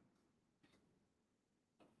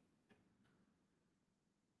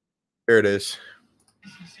 There it is.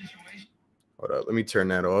 Hold up. Let me turn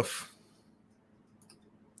that off.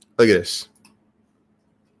 Look at this.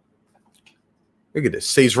 Look at this.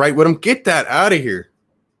 Stays right with him. Get that out of here.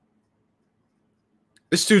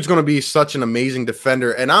 This dude's going to be such an amazing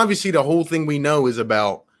defender. And obviously the whole thing we know is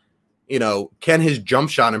about, you know, can his jump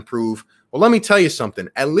shot improve? Well, let me tell you something.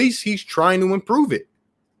 At least he's trying to improve it.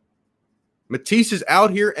 Matisse is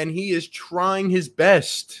out here, and he is trying his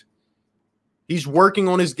best. He's working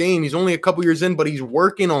on his game. He's only a couple years in, but he's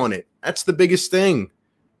working on it. That's the biggest thing.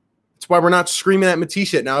 That's why we're not screaming at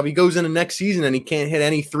Matisse yet. Now, if he goes into next season and he can't hit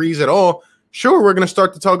any threes at all, sure, we're going to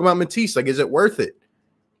start to talk about Matisse. Like, is it worth it?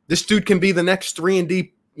 This dude can be the next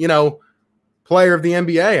 3-and-D, you know, player of the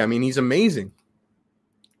NBA. I mean, he's amazing.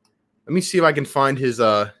 Let me see if I can find his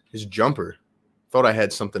jumper. Thought I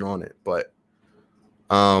had something on it, but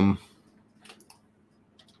you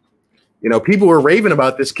know, people were raving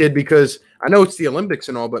about this kid because I know it's the Olympics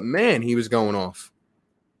and all, but man, he was going off.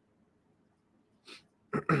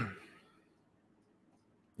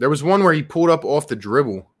 There was one where he pulled up off the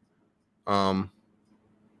dribble.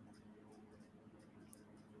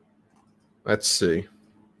 Let's see.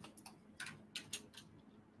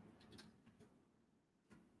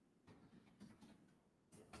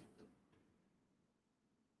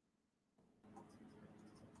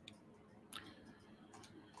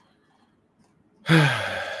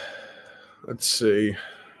 Let's see.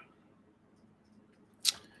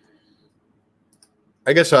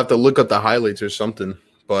 I guess I'll have to look up the highlights or something.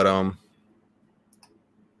 But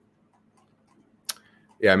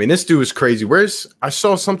yeah, I mean, this dude is crazy. I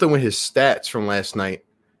saw something with his stats from last night.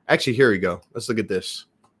 Actually, here we go. Let's look at this.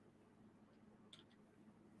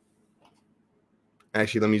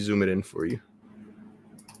 Actually, let me zoom it in for you.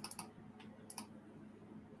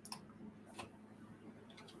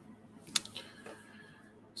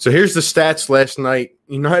 So here's the stats last night.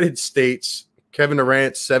 United States, Kevin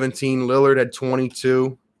Durant, 17. Lillard had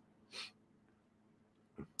 22.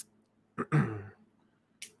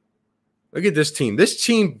 Look at this team. This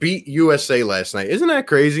team beat USA last night. Isn't that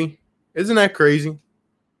crazy? Isn't that crazy?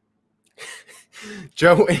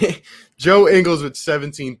 Joe Ingles with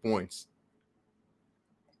 17 points.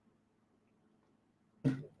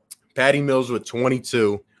 Patty Mills with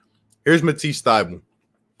 22. Here's Matisse Thybulle.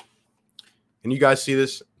 Can you guys see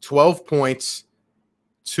this? 12 points,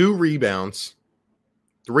 2 rebounds,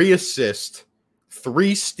 3 assists,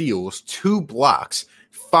 3 steals, 2 blocks,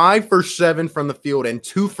 5 for 7 from the field, and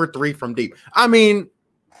 2 for 3 from deep. I mean,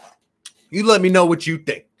 you let me know what you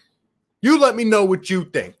think. You let me know what you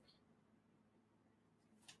think.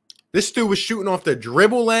 This dude was shooting off the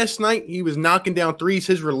dribble last night. He was knocking down threes.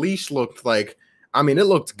 His release looked like, I mean, it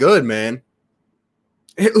looked good, man.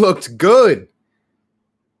 It looked good.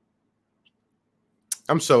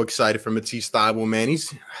 I'm so excited for Matisse Thybulle, man.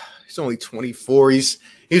 He's only 24. He's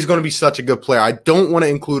going to be such a good player. I don't want to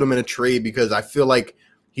include him in a trade because I feel like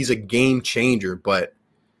He's a game changer, but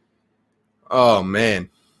oh man,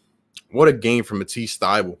 what a game from Matisse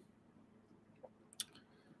Thybulle.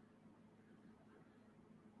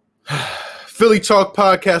 Philly Talk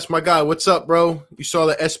Podcast, my guy. What's up, bro? You saw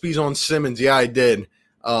the SBs on Simmons. Yeah, I did.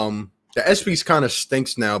 The SBs kind of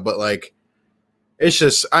stinks now, but like, it's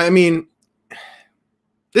just, I mean,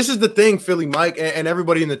 this is the thing, Philly Mike, and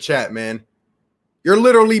everybody in the chat, man. You're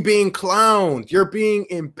literally being clowned. You're being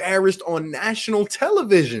embarrassed on national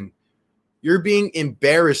television. You're being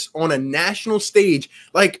embarrassed on a national stage.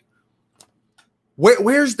 Like,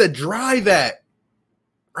 where's the drive at?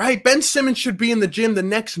 Right? Ben Simmons should be in the gym the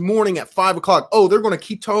next morning at 5 o'clock. Oh, they're going to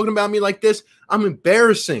keep talking about me like this? I'm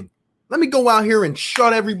embarrassing. Let me go out here and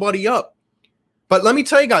shut everybody up. But let me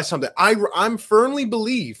tell you guys something. I'm firmly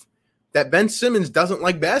believe that Ben Simmons doesn't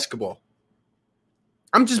like basketball.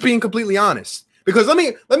 I'm just being completely honest. Because let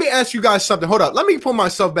me ask you guys something. Hold up. Let me put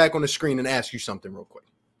myself back on the screen and ask you something real quick.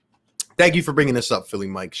 Thank you for bringing this up, Philly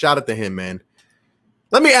Mike. Shout out to him, man.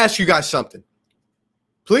 Let me ask you guys something.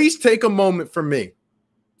 Please take a moment for me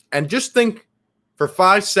and just think for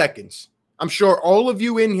 5 seconds. I'm sure all of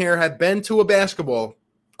you in here have been to a basketball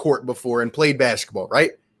court before and played basketball,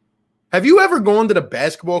 right? Have you ever gone to the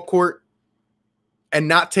basketball court and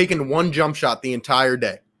not taken one jump shot the entire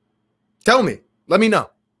day? Tell me. Let me know.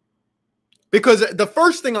 Because the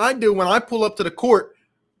first thing I do when I pull up to the court,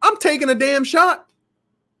 I'm taking a damn shot.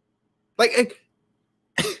 Like,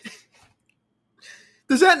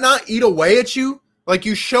 does that not eat away at you? Like,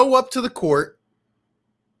 you show up to the court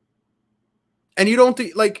and you don't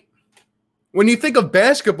think, like, when you think of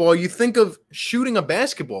basketball, you think of shooting a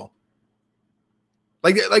basketball.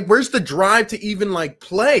 Like, where's the drive to even, like,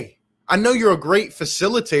 play? I know you're a great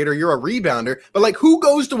facilitator, you're a rebounder, but, like, who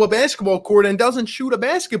goes to a basketball court and doesn't shoot a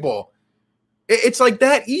basketball? It's, like,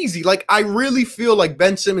 that easy. Like, I really feel like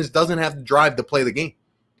Ben Simmons doesn't have the drive to play the game.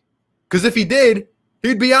 Because if he did,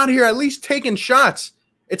 he'd be out here at least taking shots.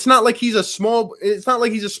 It's not like he's a small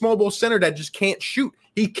ball center that just can't shoot.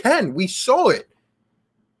 He can. We saw it.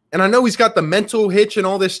 And I know he's got the mental hitch and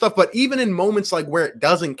all this stuff, but even in moments like where it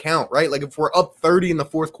doesn't count, right? Like if we're up 30 in the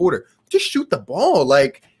fourth quarter, just shoot the ball.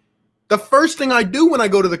 Like the first thing I do when I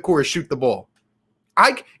go to the court is shoot the ball.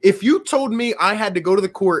 If you told me I had to go to the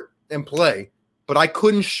court and play, but I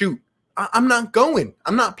couldn't shoot, I'm not going.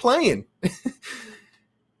 I'm not playing.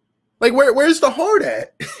 Like, where's the heart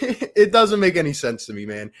at? It doesn't make any sense to me,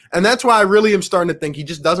 man. And that's why I really am starting to think he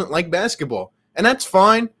just doesn't like basketball. And that's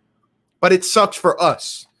fine, but it sucks for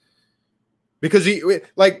us. Because,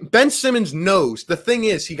 Ben Simmons knows. The thing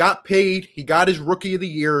is, he got paid. He got his Rookie of the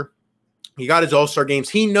Year. He got his All-Star games.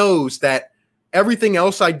 He knows that everything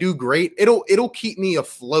else I do great, it'll keep me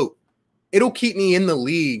afloat. It'll keep me in the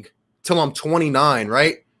league till I'm 29,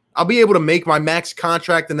 right? I'll be able to make my max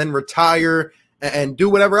contract and then retire and do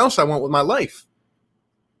whatever else I want with my life.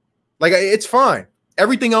 Like, it's fine.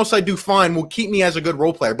 Everything else I do fine will keep me as a good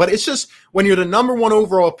role player. But it's just when you're the #1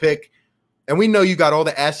 overall pick and we know you got all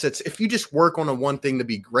the assets, if you just work on the one thing to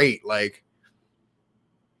be great, like,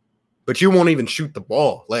 but you won't even shoot the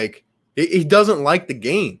ball. Like, he doesn't like the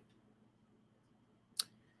game.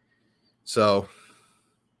 So,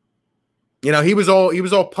 you know, he was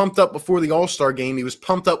all pumped up before the All-Star game. He was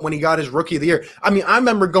pumped up when he got his Rookie of the Year. I mean, I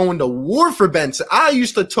remember going to war for Ben. I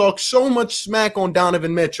used to talk so much smack on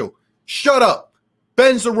Donovan Mitchell. Shut up.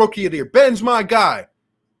 Ben's the Rookie of the Year. Ben's my guy.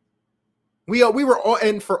 We were all,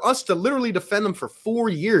 and for us to literally defend him for 4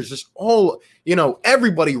 years, just all, you know,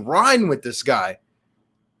 everybody riding with this guy.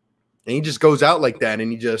 And he just goes out like that,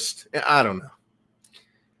 and he just, I don't know.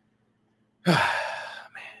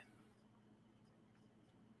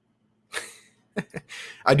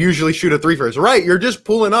 I'd usually shoot a 3 first. Right, you're just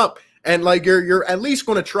pulling up, and like you're at least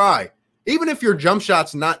going to try, even if your jump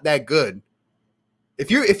shot's not that good.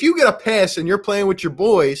 If you get a pass and you're playing with your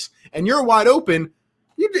boys and you're wide open,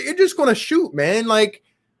 you're just going to shoot, man. Like,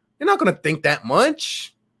 you're not going to think that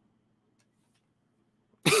much.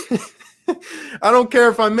 I don't care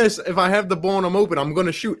if I miss. If I have the ball and I'm open, I'm going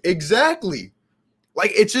to shoot. Exactly.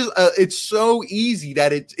 Like, it's just it's so easy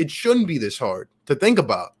that it shouldn't be this hard to think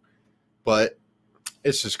about, but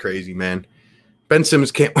it's just crazy, man. Ben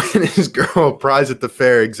Simmons can't win his girl a prize at the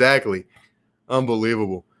fair. Exactly.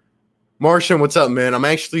 Unbelievable. Martian, what's up, man? I'm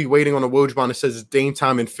actually waiting on a Woj bond that says it's Dame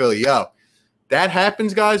time in Philly. Yo, that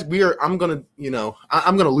happens, guys. I'm gonna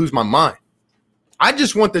lose my mind. I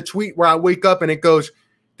just want the tweet where I wake up and it goes,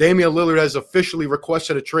 Damian Lillard has officially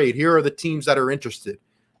requested a trade. Here are the teams that are interested.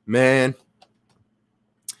 Man.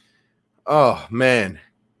 Oh, man.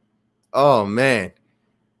 Oh, man.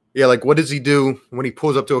 Yeah, like what does he do when he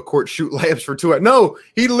pulls up to a court, shoot layups for 2 hours? No,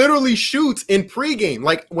 he literally shoots in pregame.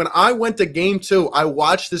 Like when I went to game 2, I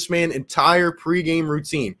watched this man entire pregame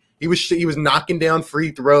routine. He was knocking down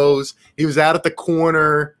free throws. He was out at the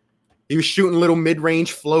corner. He was shooting little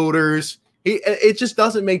mid-range floaters. It just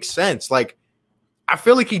doesn't make sense. Like I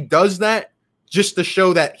feel like he does that just to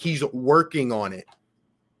show that he's working on it.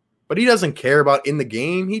 But he doesn't care about in the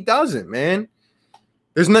game. He doesn't, man.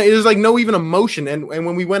 There's like no even emotion. And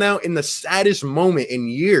when we went out in the saddest moment in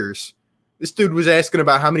years, this dude was asking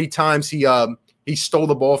about how many times he stole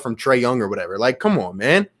the ball from Trae Young or whatever. Like, come on,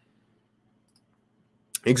 man.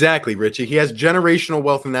 Exactly, Richie. He has generational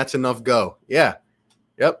wealth, and that's enough. Go. Yeah.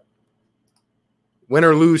 Yep. Win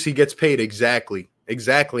or lose, he gets paid. Exactly.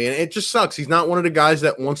 Exactly. And it just sucks. He's not one of the guys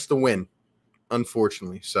that wants to win,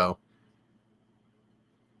 unfortunately. So,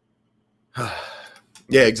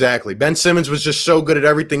 yeah, exactly. Ben Simmons was just so good at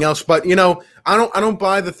everything else. But, you know, I don't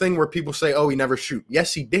buy the thing where people say, oh, he never shoot.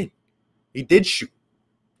 Yes, he did. He did shoot.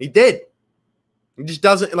 He did. He just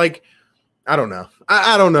doesn't, like, I don't know.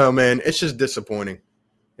 I don't know, man. It's just disappointing.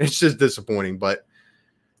 It's just disappointing. But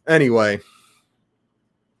anyway,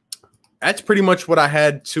 that's pretty much what I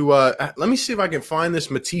had to let me see if I can find this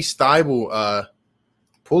Matisse Thybulle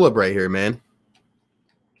pull-up right here, man.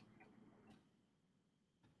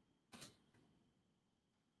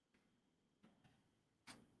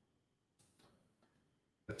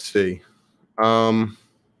 Let's see. All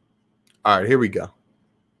right, here we go.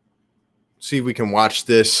 See if we can watch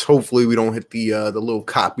this. Hopefully we don't hit the little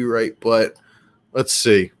copyright, but let's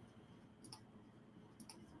see.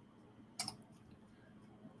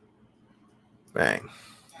 Bang.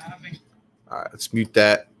 All right, let's mute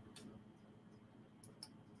that.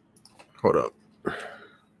 Hold up.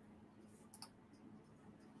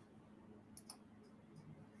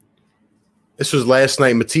 This was last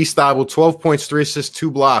night. Matisse Thybulle, 12 points, 3 assists,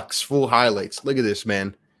 2 blocks, full highlights. Look at this,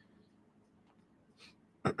 man.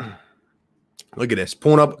 Look at this.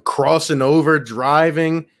 Pulling up, crossing over,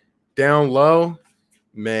 driving down low.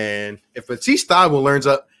 Man, if Matisse Thybulle learns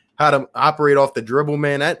up how to operate off the dribble,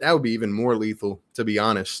 man, that would be even more lethal, to be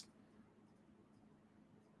honest.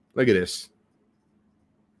 Look at this.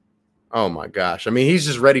 Oh, my gosh. I mean, he's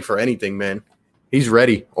just ready for anything, man. He's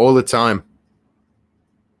ready all the time.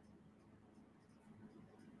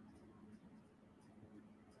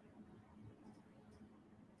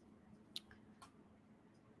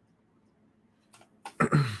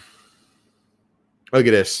 Look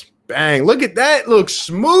at this. Bang. Look at that. Looks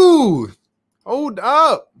smooth. Hold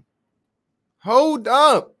up. Hold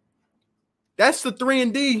up. That's the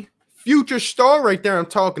 3-and-D future star right there I'm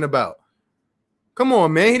talking about. Come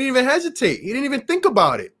on, man. He didn't even hesitate. He didn't even think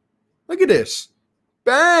about it. Look at this.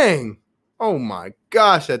 Bang. Oh, my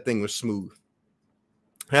gosh. That thing was smooth.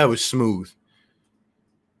 That was smooth.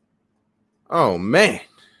 Oh, man.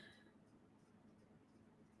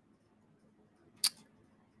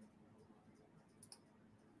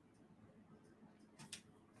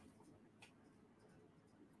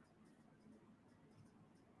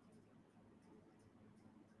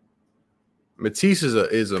 Matisse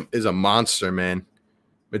is a monster, man.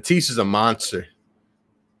 Matisse is a monster.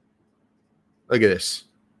 Look at this.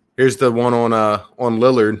 Here's the one on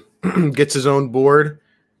Lillard. Gets his own board,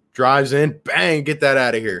 drives in, bang, get that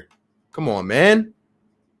out of here. Come on, man.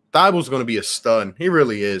 Thybulle's going to be a stud. He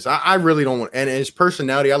really is. I really don't want – and his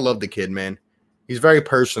personality, I love the kid, man. He's very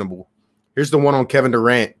personable. Here's the one on Kevin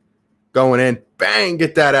Durant. Going in, bang,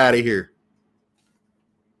 get that out of here.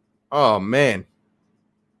 Oh, man.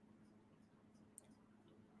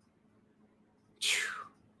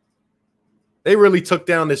 They really took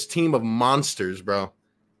down this team of monsters, bro.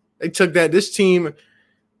 They took that. This team,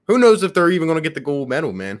 who knows if they're even going to get the gold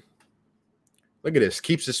medal, man. Look at this.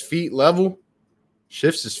 Keeps his feet level.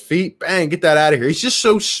 Shifts his feet. Bang, get that out of here. He's just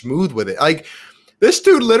so smooth with it. Like, this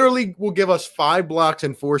dude literally will give us 5 blocks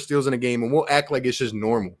and 4 steals in a game, and we'll act like it's just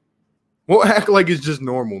normal. We'll act like it's just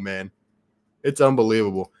normal, man. It's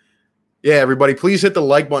unbelievable. Yeah, everybody, please hit the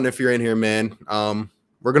like button if you're in here, man.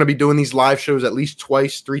 We're going to be doing these live shows at least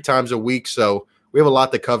 2-3 times a week, so we have a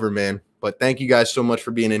lot to cover, man. But thank you guys so much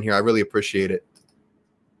for being in here. I really appreciate it.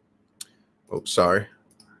 Oh, sorry.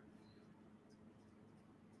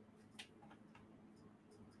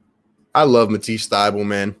 I love Matisse Thybulle,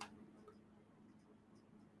 man.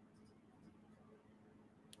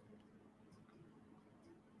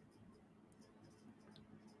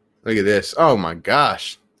 Look at this. Oh, my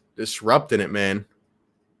gosh. Disrupting it, man.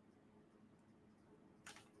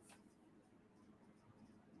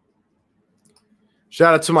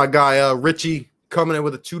 Shout out to my guy, Richie, coming in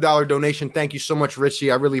with a $2 donation. Thank you so much, Richie.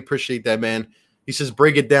 I really appreciate that, man. He says,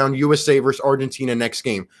 break it down, USA versus Argentina next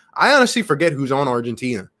game. I honestly forget who's on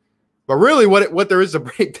Argentina. But really what there is to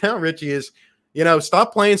break down, Richie, is,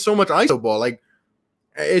 stop playing so much ISO ball. Like,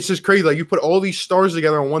 it's just crazy. Like, you put all these stars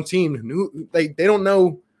together on one team. They don't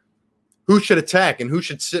know who should attack and who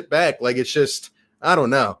should sit back. Like, it's just, I don't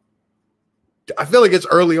know. I feel like it's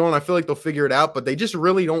early on. I feel like they'll figure it out, but they just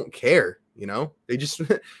really don't care, They just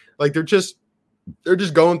like they're just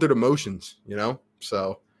going through the motions,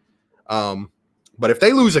 So but if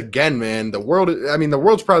they lose again, man, the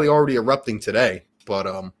world's probably already erupting today. But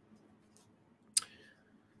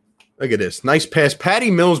look at this. Nice pass.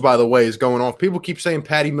 Patty Mills, by the way, is going off. People keep saying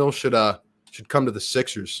Patty Mills should come to the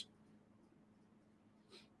Sixers.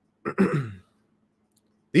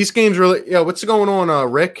 These games really, what's going on,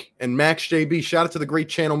 Rick and Max JB? Shout out to the great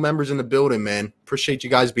channel members in the building, man. Appreciate you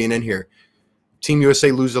guys being in here. Team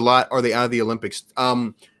USA lose a lot. Are they out of the Olympics?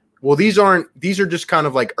 Well, these are just kind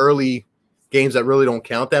of like early games that really don't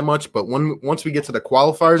count that much. But once we get to the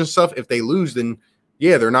qualifiers and stuff, if they lose, then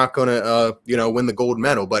yeah, they're not going to, win the gold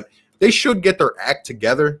medal. But they should get their act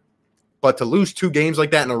together. But to lose 2 games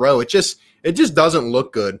like that in a row, it just doesn't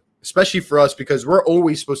look good, especially for us, because we're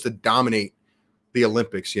always supposed to dominate the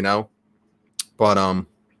Olympics, But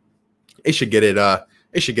they should get it.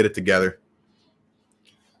 They should get it together.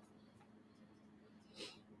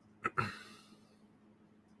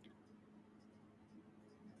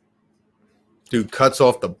 Dude cuts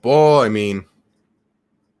off the ball. I mean,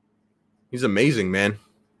 he's amazing, man.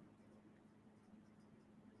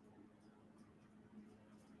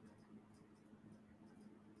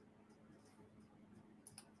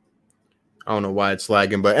 I don't know why it's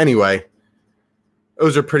lagging, but anyway,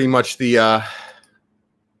 those are pretty much the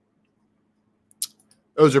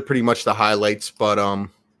highlights. But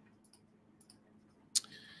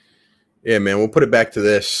yeah, man, we'll put it back to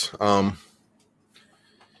this.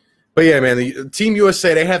 But yeah, man, the Team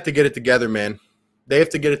USA, they have to get it together, man. They have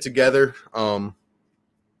to get it together.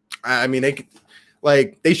 I mean,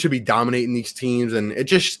 they should be dominating these teams, and it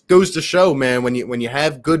just goes to show, man, when you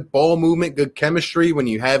have good ball movement, good chemistry, when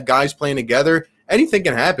you have guys playing together, anything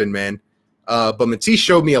can happen, man. But Matisse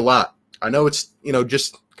showed me a lot. I know it's,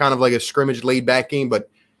 just kind of like a scrimmage laid back game, but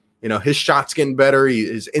his shot's getting better.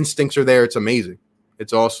 His instincts are there. It's amazing.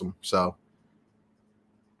 It's awesome. So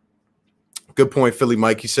good point, Philly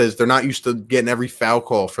Mike. He says they're not used to getting every foul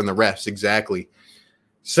call from the refs. Exactly.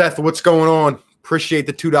 Seth, what's going on? Appreciate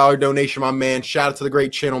the $2 donation, my man. Shout out to the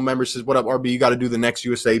great channel member. Says, what up, RB? You got to do the next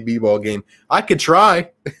USA B-ball game. I could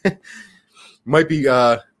try. might be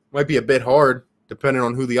a bit hard depending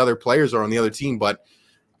on who the other players are on the other team, but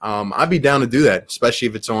I'd be down to do that, especially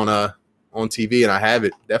if it's on TV and I have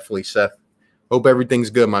it. Definitely, Seth. Hope everything's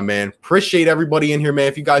good, my man. Appreciate everybody in here, man.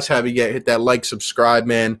 If you guys haven't yet, hit that like, subscribe,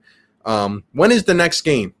 man. When is the next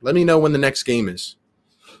game? Let me know when the next game is.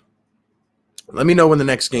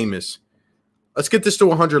 Let's get this to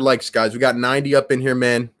 100 likes, guys. We got 90 up in here,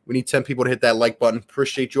 man. We need 10 people to hit that like button.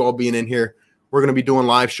 Appreciate you all being in here. We're going to be doing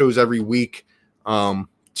live shows every week.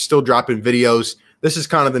 Still dropping videos. This is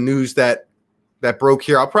kind of the news that broke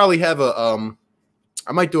here. I'll probably have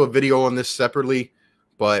I might do a video on this separately,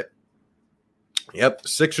 but yep,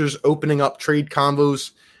 Sixers opening up trade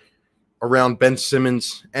combos around Ben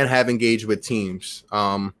Simmons and have engaged with teams.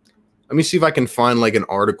 Let me see if I can find like an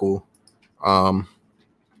article.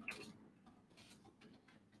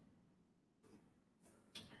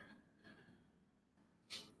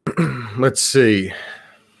 Let's see.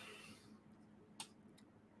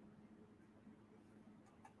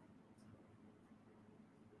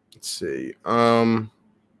 Are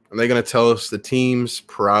they going to tell us the teams?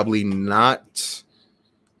 Probably not.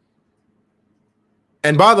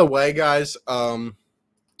 And by the way, guys, I'll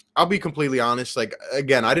be completely honest. Like,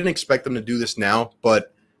 again, I didn't expect them to do this now,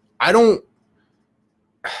 but I don't.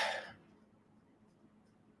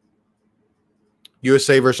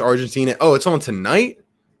 USA versus Argentina. Oh, it's on tonight?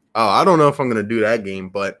 Oh, I don't know if I'm going to do that game,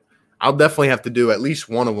 but I'll definitely have to do at least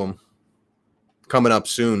one of them coming up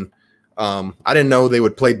soon. I didn't know they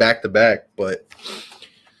would play back-to-back, but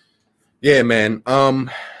yeah, man.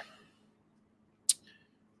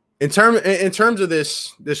 In terms of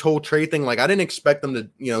this whole trade thing, like I didn't expect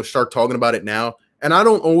them to, start talking about it now. And I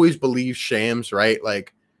don't always believe Shams, right?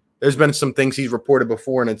 Like there's been some things he's reported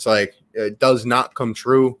before and it's like it does not come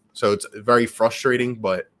true. So it's very frustrating,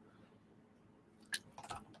 but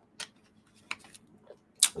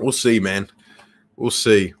we'll see, man. We'll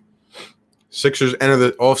see. Sixers enter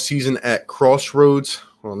the offseason at crossroads.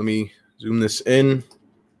 Well, let me zoom this in.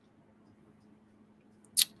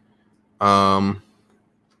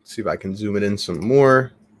 See if I can zoom it in some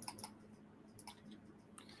more.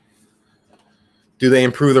 Do they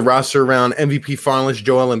improve the roster around MVP finalists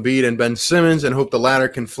Joel Embiid and Ben Simmons and hope the latter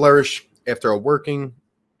can flourish after working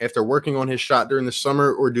on his shot during the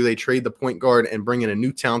summer, or do they trade the point guard and bring in a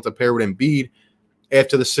new talent to pair with Embiid?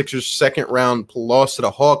 After the Sixers' second round loss to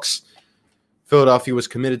the Hawks, Philadelphia was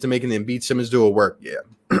committed to making the Embiid Simmons duo work. Yeah,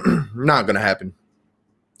 not going to happen.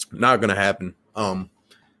 Not going to happen.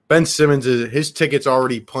 Ben Simmons, his ticket's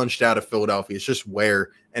already punched out of Philadelphia. It's just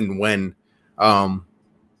where and when.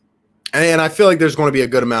 And I feel like there's going to be a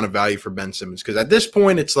good amount of value for Ben Simmons because at this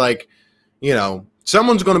point, it's like, you know,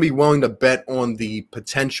 someone's going to be willing to bet on the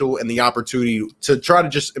potential and the opportunity to try to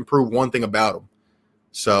just improve one thing about him.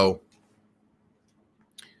 So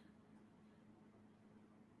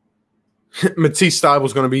Matisse Thybulle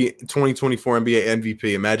is going to be 2024 NBA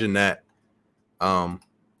MVP. Imagine that.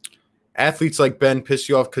 Athletes like Ben piss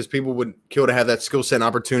you off because people would kill to have that skill set and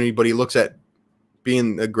opportunity, but he looks at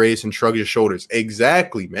being the greatest and shrugs his shoulders.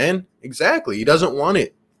 Exactly, man. Exactly. He doesn't want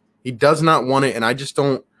it. He does not want it, and I just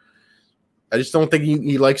don't think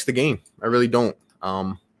he likes the game. I really don't.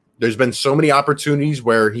 There's been so many opportunities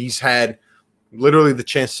where he's had literally the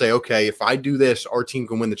chance to say, okay, if I do this, our team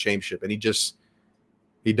can win the championship, and he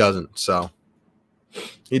doesn't. So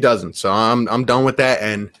he doesn't. So I'm done with that,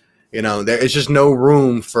 and you know, there is just no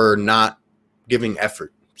room for not giving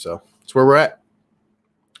effort. So that's where we're at.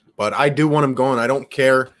 But I do want him going. I don't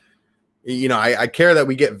care. You know, I care that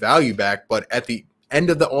we get value back, but at the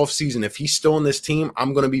end of the offseason, if he's still in this team,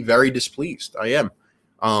 I'm going to be very displeased. I am.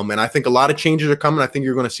 And I think a lot of changes are coming. I think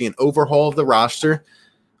you're going to see an overhaul of the roster.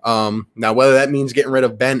 Now, whether that means getting rid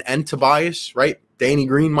of Ben and Tobias, right? Danny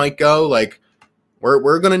Green might go. Like,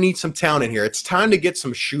 we're going to need some talent in here. It's time to get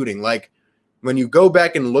some shooting. Like, when you go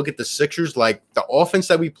back and look at the Sixers, like, the offense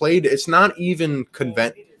that we played, it's not even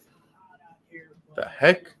The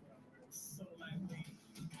heck?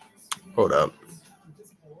 Hold up.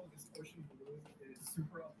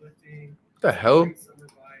 What the hell? Where's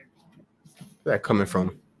that coming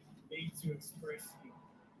from?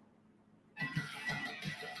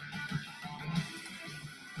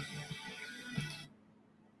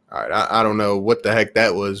 All right, I don't know what the heck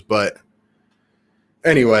that was, but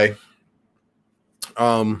anyway,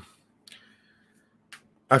 I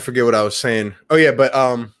forget what I was saying. Oh yeah, but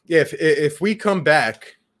yeah, if we come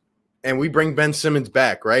back and we bring Ben Simmons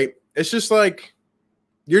back, right? It's just like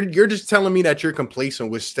you're just telling me that you're complacent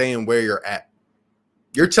with staying where you're at.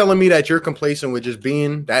 You're telling me that you're complacent with just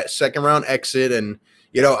being that second round exit. And,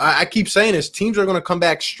 you know, I keep saying this, teams are going to come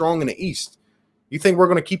back strong in the East. You think we're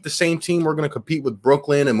going to keep the same team? We're going to compete with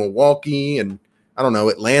Brooklyn and Milwaukee and, I don't know,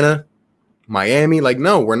 Atlanta, Miami? Like,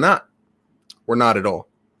 no, we're not. We're not at all.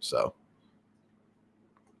 So,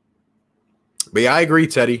 but yeah, I agree,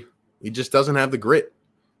 Teddy. He just doesn't have the grit.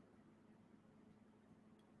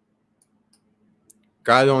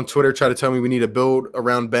 Guys on Twitter try to tell me we need to build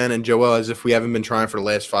around Ben and Joel as if we haven't been trying for the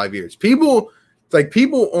last 5 years. People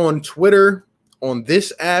on Twitter, on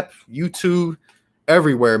this app, YouTube,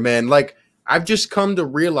 everywhere, man. Like, I've just come to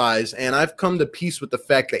realize, and I've come to peace with the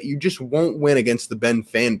fact that you just won't win against the Ben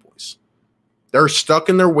fanboys. They're stuck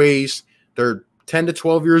in their ways. They're 10 to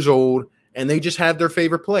 12 years old, and they just have their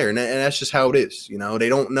favorite player, and that's just how it is. You know, they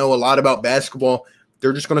don't know a lot about basketball.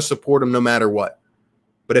 They're just going to support them no matter what.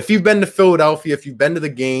 But if you've been to Philadelphia, if you've been to the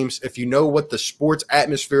games, if you know what the sports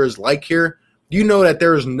atmosphere is like here, you know that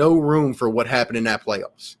there is no room for what happened in that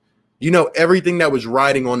playoffs. You know everything that was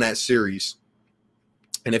riding on that series.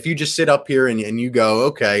 And if you just sit up here and you go,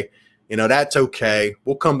 okay, you know, that's okay.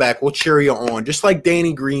 We'll come back. We'll cheer you on. Just like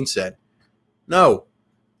Danny Green said. No,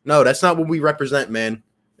 that's not what we represent, man.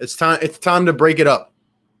 It's time to break it up.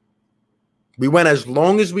 We went as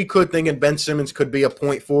long as we could thinking Ben Simmons could be a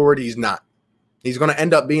point forward. He's not. He's going to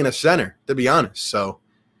end up being a center, to be honest. So,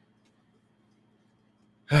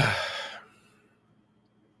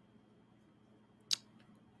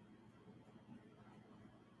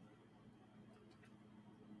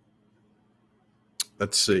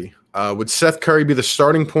 let's see. Would Seth Curry be the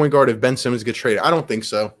starting point guard if Ben Simmons gets traded? I don't think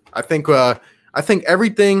so. I think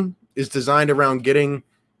everything is designed around getting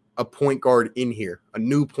a point guard in here, a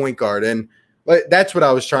new point guard, and that's what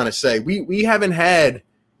I was trying to say. We haven't had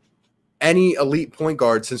any elite point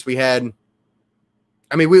guard since we had.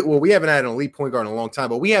 I mean, we haven't had an elite point guard in a long time,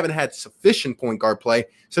 but we haven't had sufficient point guard play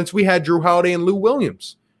since we had Drew Holiday and Lou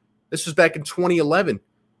Williams. This was back in 2011.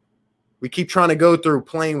 We keep trying to go through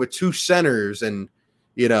playing with two centers and,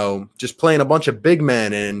 you know, just playing a bunch of big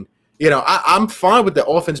men. And, you know, I'm fine with the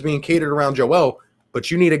offense being catered around Joel,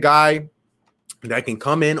 but you need a guy that can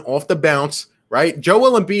come in off the bounce, right?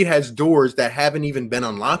 Joel Embiid has doors that haven't even been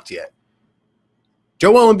unlocked yet.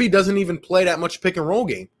 Joel Embiid doesn't even play that much pick and roll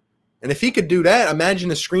game. And if he could do that, imagine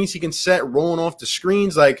the screens he can set rolling off the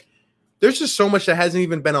screens. Like, there's just so much that hasn't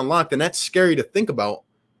even been unlocked, and that's scary to think about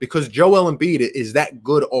because Joel Embiid is that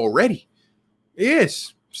good already. He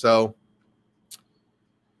is. So,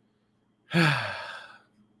 let's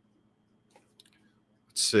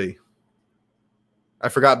see. I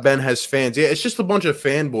forgot Ben has fans. Yeah, it's just a bunch of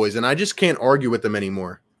fanboys, and I just can't argue with them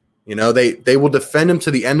anymore. You know, they will defend him to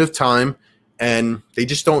the end of time, and they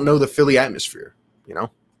just don't know the Philly atmosphere, you know.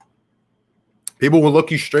 People will look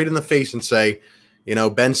you straight in the face and say, you know,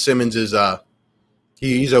 Ben Simmons is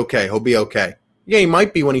he's okay. He'll be okay. Yeah, he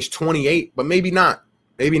might be when he's 28, but maybe not.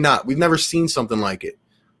 Maybe not. We've never seen something like it.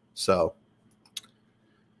 So,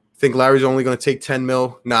 think Larry's only going to take 10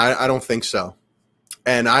 mil? No, I don't think so.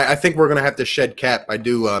 And I think we're going to have to shed cap. I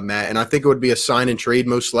do, Matt. And I think it would be a sign and trade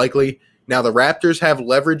most likely. Now, the Raptors have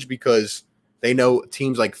leverage because they know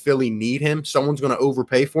teams like Philly need him. Someone's going to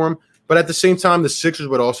overpay for him. But at the same time, the Sixers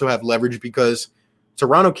would also have leverage because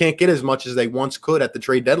Toronto can't get as much as they once could at the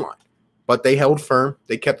trade deadline. But they held firm.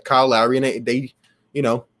 They kept Kyle Lowry, and they you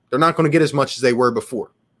know, they're not going to get as much as they were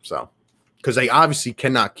before. So, because they obviously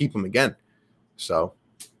cannot keep him again. So,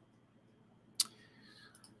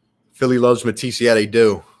 Philly loves Matisse. Yeah, they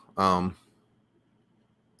do.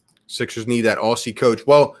 Sixers need that Aussie coach.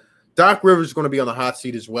 Well, Doc Rivers is going to be on the hot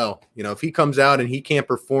seat as well. You know, if he comes out and he can't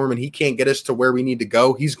perform and he can't get us to where we need to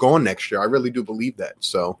go, he's gone next year. I really do believe that.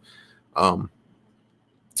 So,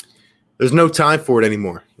 there's no time for it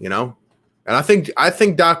anymore, you know? And I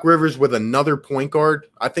think Doc Rivers with another point guard,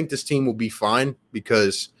 I think this team will be fine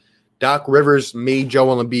because Doc Rivers made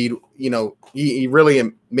Joel Embiid, you know, he really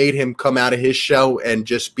made him come out of his shell and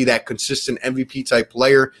just be that consistent MVP type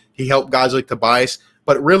player. He helped guys like Tobias.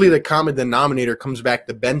 But really the common denominator comes back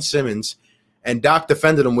to Ben Simmons, and Doc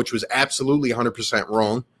defended him, which was absolutely 100%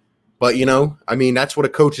 wrong. But, you know, I mean, that's what a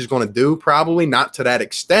coach is going to do, probably not to that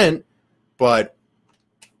extent. But,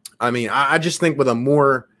 I mean, I just think with a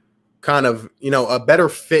more kind of, you know, a better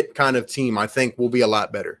fit kind of team, I think will be a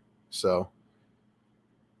lot better. So,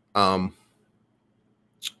 but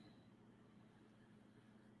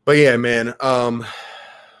yeah, man,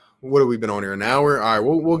 what have we been on here? An hour? All right,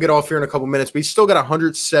 we'll get off here in a couple minutes. We still got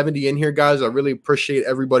 170 in here, guys. I really appreciate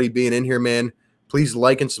everybody being in here, man. Please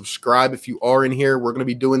like and subscribe if you are in here. We're going to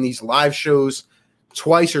be doing these live shows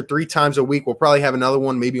twice or three times a week. We'll probably have another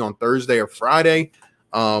one maybe on Thursday or Friday.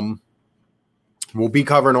 We'll be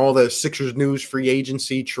covering all the Sixers news, free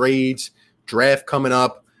agency, trades, draft coming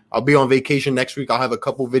up. I'll be on vacation next week. I'll have a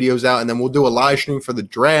couple videos out, and then we'll do a live stream for the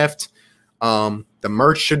draft. The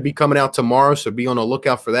merch should be coming out tomorrow, so be on the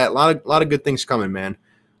lookout for that. A lot of good things coming, man.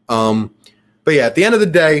 But yeah, at the end of the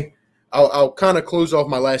day, I'll kind of close off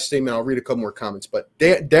my last statement. I'll read a couple more comments. But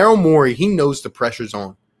Daryl Morey, he knows the pressure's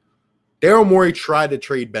on. Daryl Morey tried to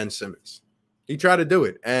trade Ben Simmons. He tried to do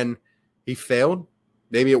it, and he failed.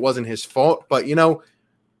 Maybe it wasn't his fault, but, you know,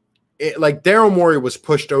 like Daryl Morey was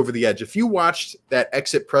pushed over the edge. If you watched that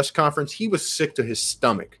exit press conference, he was sick to his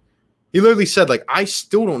stomach. He literally said, like, I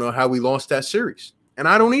still don't know how we lost that series, and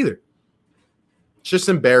I don't either. It's just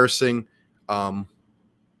embarrassing.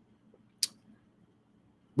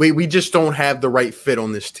 We just don't have the right fit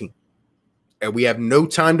on this team, and we have no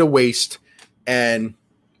time to waste, and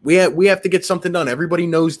we have to get something done. Everybody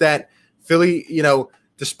knows that. Philly, you know,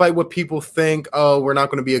 despite what people think, oh, we're not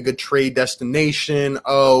going to be a good trade destination,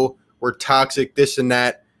 oh, we're toxic, this and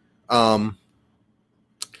that.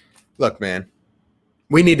 Look, man,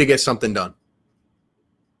 we need to get something done.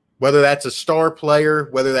 Whether that's a star player,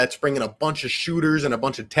 whether that's bringing a bunch of shooters and a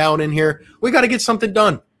bunch of talent in here, we got to get something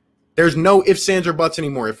done. There's no ifs, ands, or buts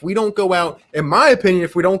anymore. If we don't go out, in my opinion,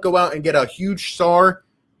 if we don't go out and get a huge star,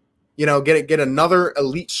 you know, get another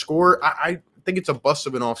elite scorer, I think it's a bust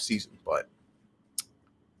of an offseason. But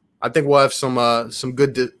I think we'll have some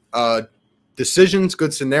good decisions,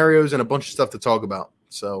 good scenarios, and a bunch of stuff to talk about.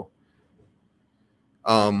 So,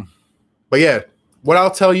 but yeah, what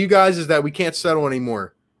I'll tell you guys is that we can't settle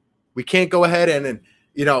anymore. We can't go ahead and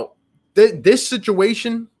you know, this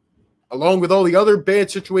situation, along with all the other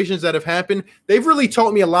bad situations that have happened, they've really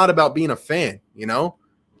taught me a lot about being a fan, you know?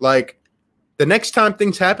 Like, the next time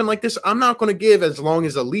things happen like this, I'm not going to give as long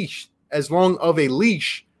of a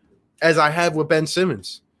leash as I have with Ben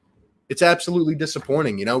Simmons. It's absolutely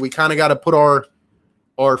disappointing, you know? We kind of got to put our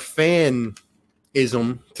fanism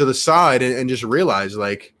to the side and just realize,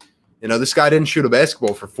 like, you know, this guy didn't shoot a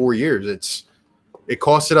basketball for 4 years. It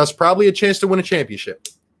costed us probably a chance to win a championship.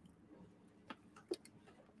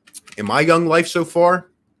 In my young life so far,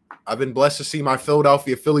 I've been blessed to see my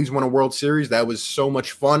Philadelphia Phillies win a World Series. That was so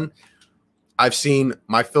much fun. I've seen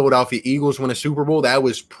my Philadelphia Eagles win a Super Bowl. That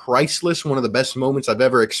was priceless, one of the best moments I've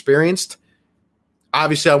ever experienced.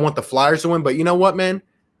 Obviously, I want the Flyers to win, but you know what, man?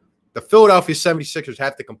 The Philadelphia 76ers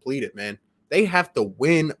have to complete it, man. They have to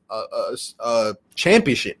win a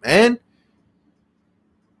championship, man.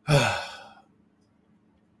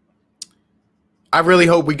 I really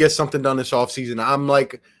hope we get something done this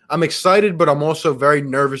offseason. I'm excited, but I'm also very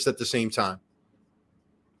nervous at the same time.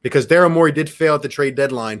 Because Daryl Morey did fail at the trade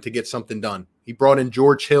deadline to get something done. He brought in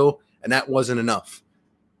George Hill, and that wasn't enough.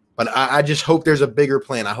 But I just hope there's a bigger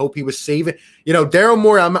plan. I hope he was saving. You know, Daryl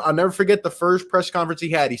Morey, I'll never forget the first press conference he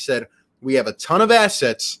had. He said, we have a ton of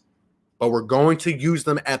assets, but we're going to use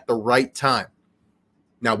them at the right time.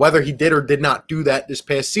 Now, whether he did or did not do that this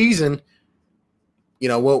past season, you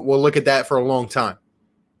know, we'll look at that for a long time.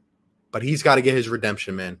 But he's got to get his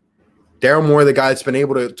redemption, man. Daryl Morey, the guy that's been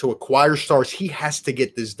able to acquire stars, he has to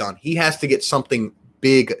get this done. He has to get something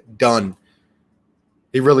big done.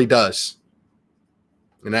 He really does.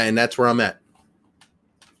 And that's where I'm at.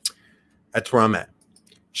 That's where I'm at.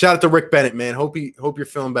 Shout out to Rick Bennett, man. Hope you're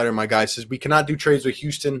feeling better, my guy. Says we cannot do trades with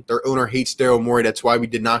Houston. Their owner hates Daryl Morey. That's why we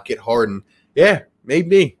did not get Harden. Yeah,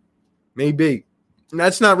 maybe. And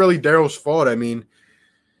that's not really Daryl's fault. I mean,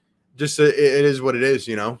 just it is what it is,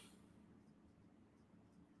 you know.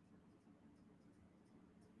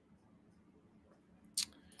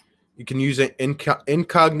 You can use an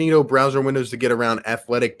incognito browser windows to get around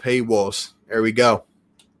athletic paywalls. There we go.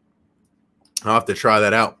 I'll have to try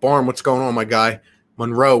that out. Barn, what's going on, my guy?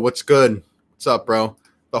 Monroe, what's good? What's up, bro?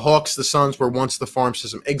 The Hawks, the Suns were once the farm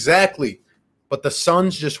system. Exactly. But the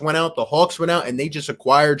Suns just went out, the Hawks went out, and they just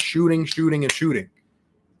acquired shooting.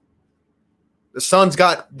 The Suns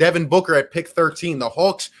got Devin Booker at pick 13. The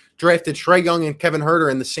Hawks drafted Trae Young and Kevin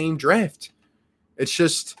Huerter in the same draft. It's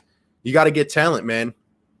just, you got to get talent, man.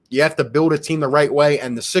 You have to build a team the right way,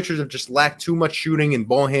 and the Sixers have just lacked too much shooting and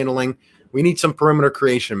ball handling. We need some perimeter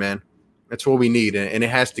creation, man. That's what we need, and it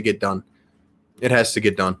has to get done. It has to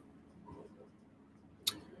get done.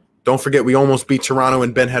 Don't forget, we almost beat Toronto,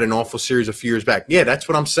 and Ben had an awful series a few years back. Yeah, that's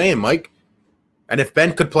what I'm saying, Mike. And if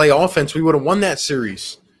Ben could play offense, we would have won that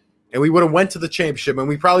series. And we would have went to the championship, and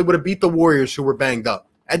we probably would have beat the Warriors who were banged up.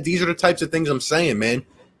 And these are the types of things I'm saying, man.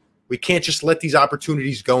 We can't just let these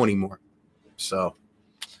opportunities go anymore. So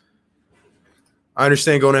I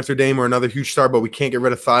understand going after Dame or another huge star, but we can't get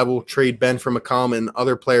rid of Thybulle, trade Ben for McCollum, and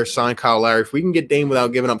other players, sign Kyle Lowry. If we can get Dame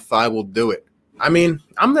without giving up Thybulle, do it. I mean,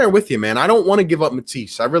 I'm there with you, man. I don't want to give up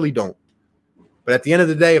Matisse. I really don't. But at the end of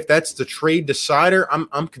the day, if that's the trade decider,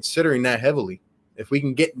 I'm considering that heavily. If we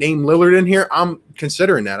can get Dame Lillard in here, I'm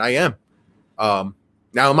considering that. I am.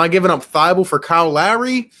 Now, am I giving up Thybulle for Kyle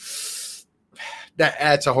Lowry?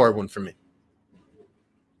 That's a hard one for me.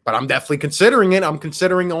 But I'm definitely considering it. I'm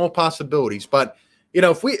considering all possibilities. But, you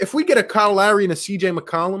know, if we get a Kyle Lowry and a CJ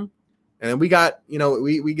McCollum, and then we got, you know,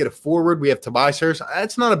 we get a forward, we have Tobias Harris,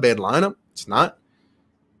 that's not a bad lineup. It's not.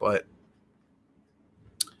 But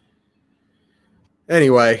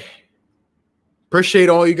anyway, appreciate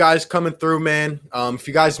all you guys coming through, man. If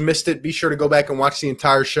you guys missed it, be sure to go back and watch the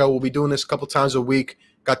entire show. We'll be doing this a couple times a week.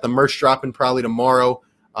 Got the merch dropping probably tomorrow.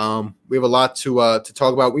 We have a lot to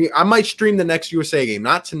talk about. I might stream the next USA game,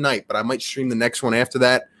 not tonight, but I might stream the next one after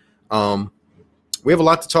that. We have a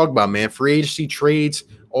lot to talk about, man. Free agency, trades,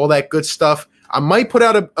 all that good stuff. I might put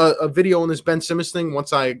out a video on this Ben Simmons thing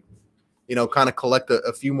once I, you know, kind of collect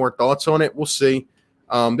a few more thoughts on it. We'll see.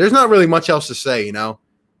 There's not really much else to say, you know.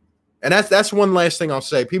 And that's one last thing I'll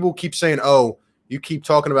say. People keep saying, oh, you keep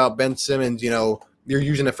talking about Ben Simmons, you know, you're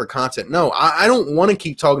using it for content. No, I don't want to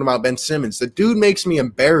keep talking about Ben Simmons. The dude makes me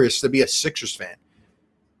embarrassed to be a Sixers fan.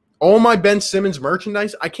 All my Ben Simmons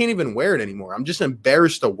merchandise, I can't even wear it anymore. I'm just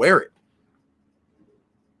embarrassed to wear it.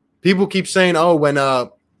 People keep saying, oh,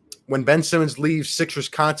 when Ben Simmons leaves Sixers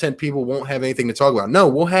content, people won't have anything to talk about. No,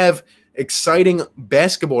 we'll have exciting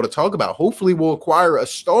basketball to talk about. Hopefully we'll acquire a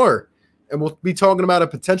star, and we'll be talking about a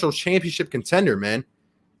potential championship contender, man.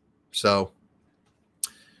 So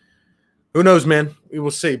who knows, man? We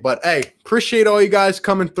will see. But, hey, appreciate all you guys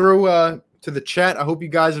coming through to the chat. I hope you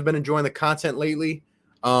guys have been enjoying the content lately.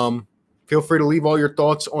 Feel free to leave all your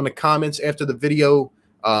thoughts on the comments after the video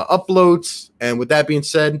uploads. And with that being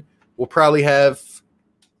said, we'll probably have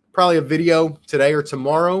a video today or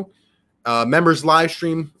tomorrow. Members live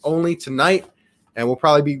stream only tonight. And we'll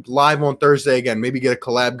probably be live on Thursday again. Maybe get a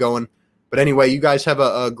collab going. But anyway, you guys have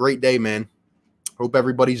a great day, man. Hope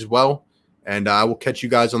everybody's well. And I will catch you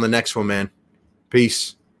guys on the next one, man.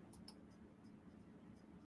 Peace.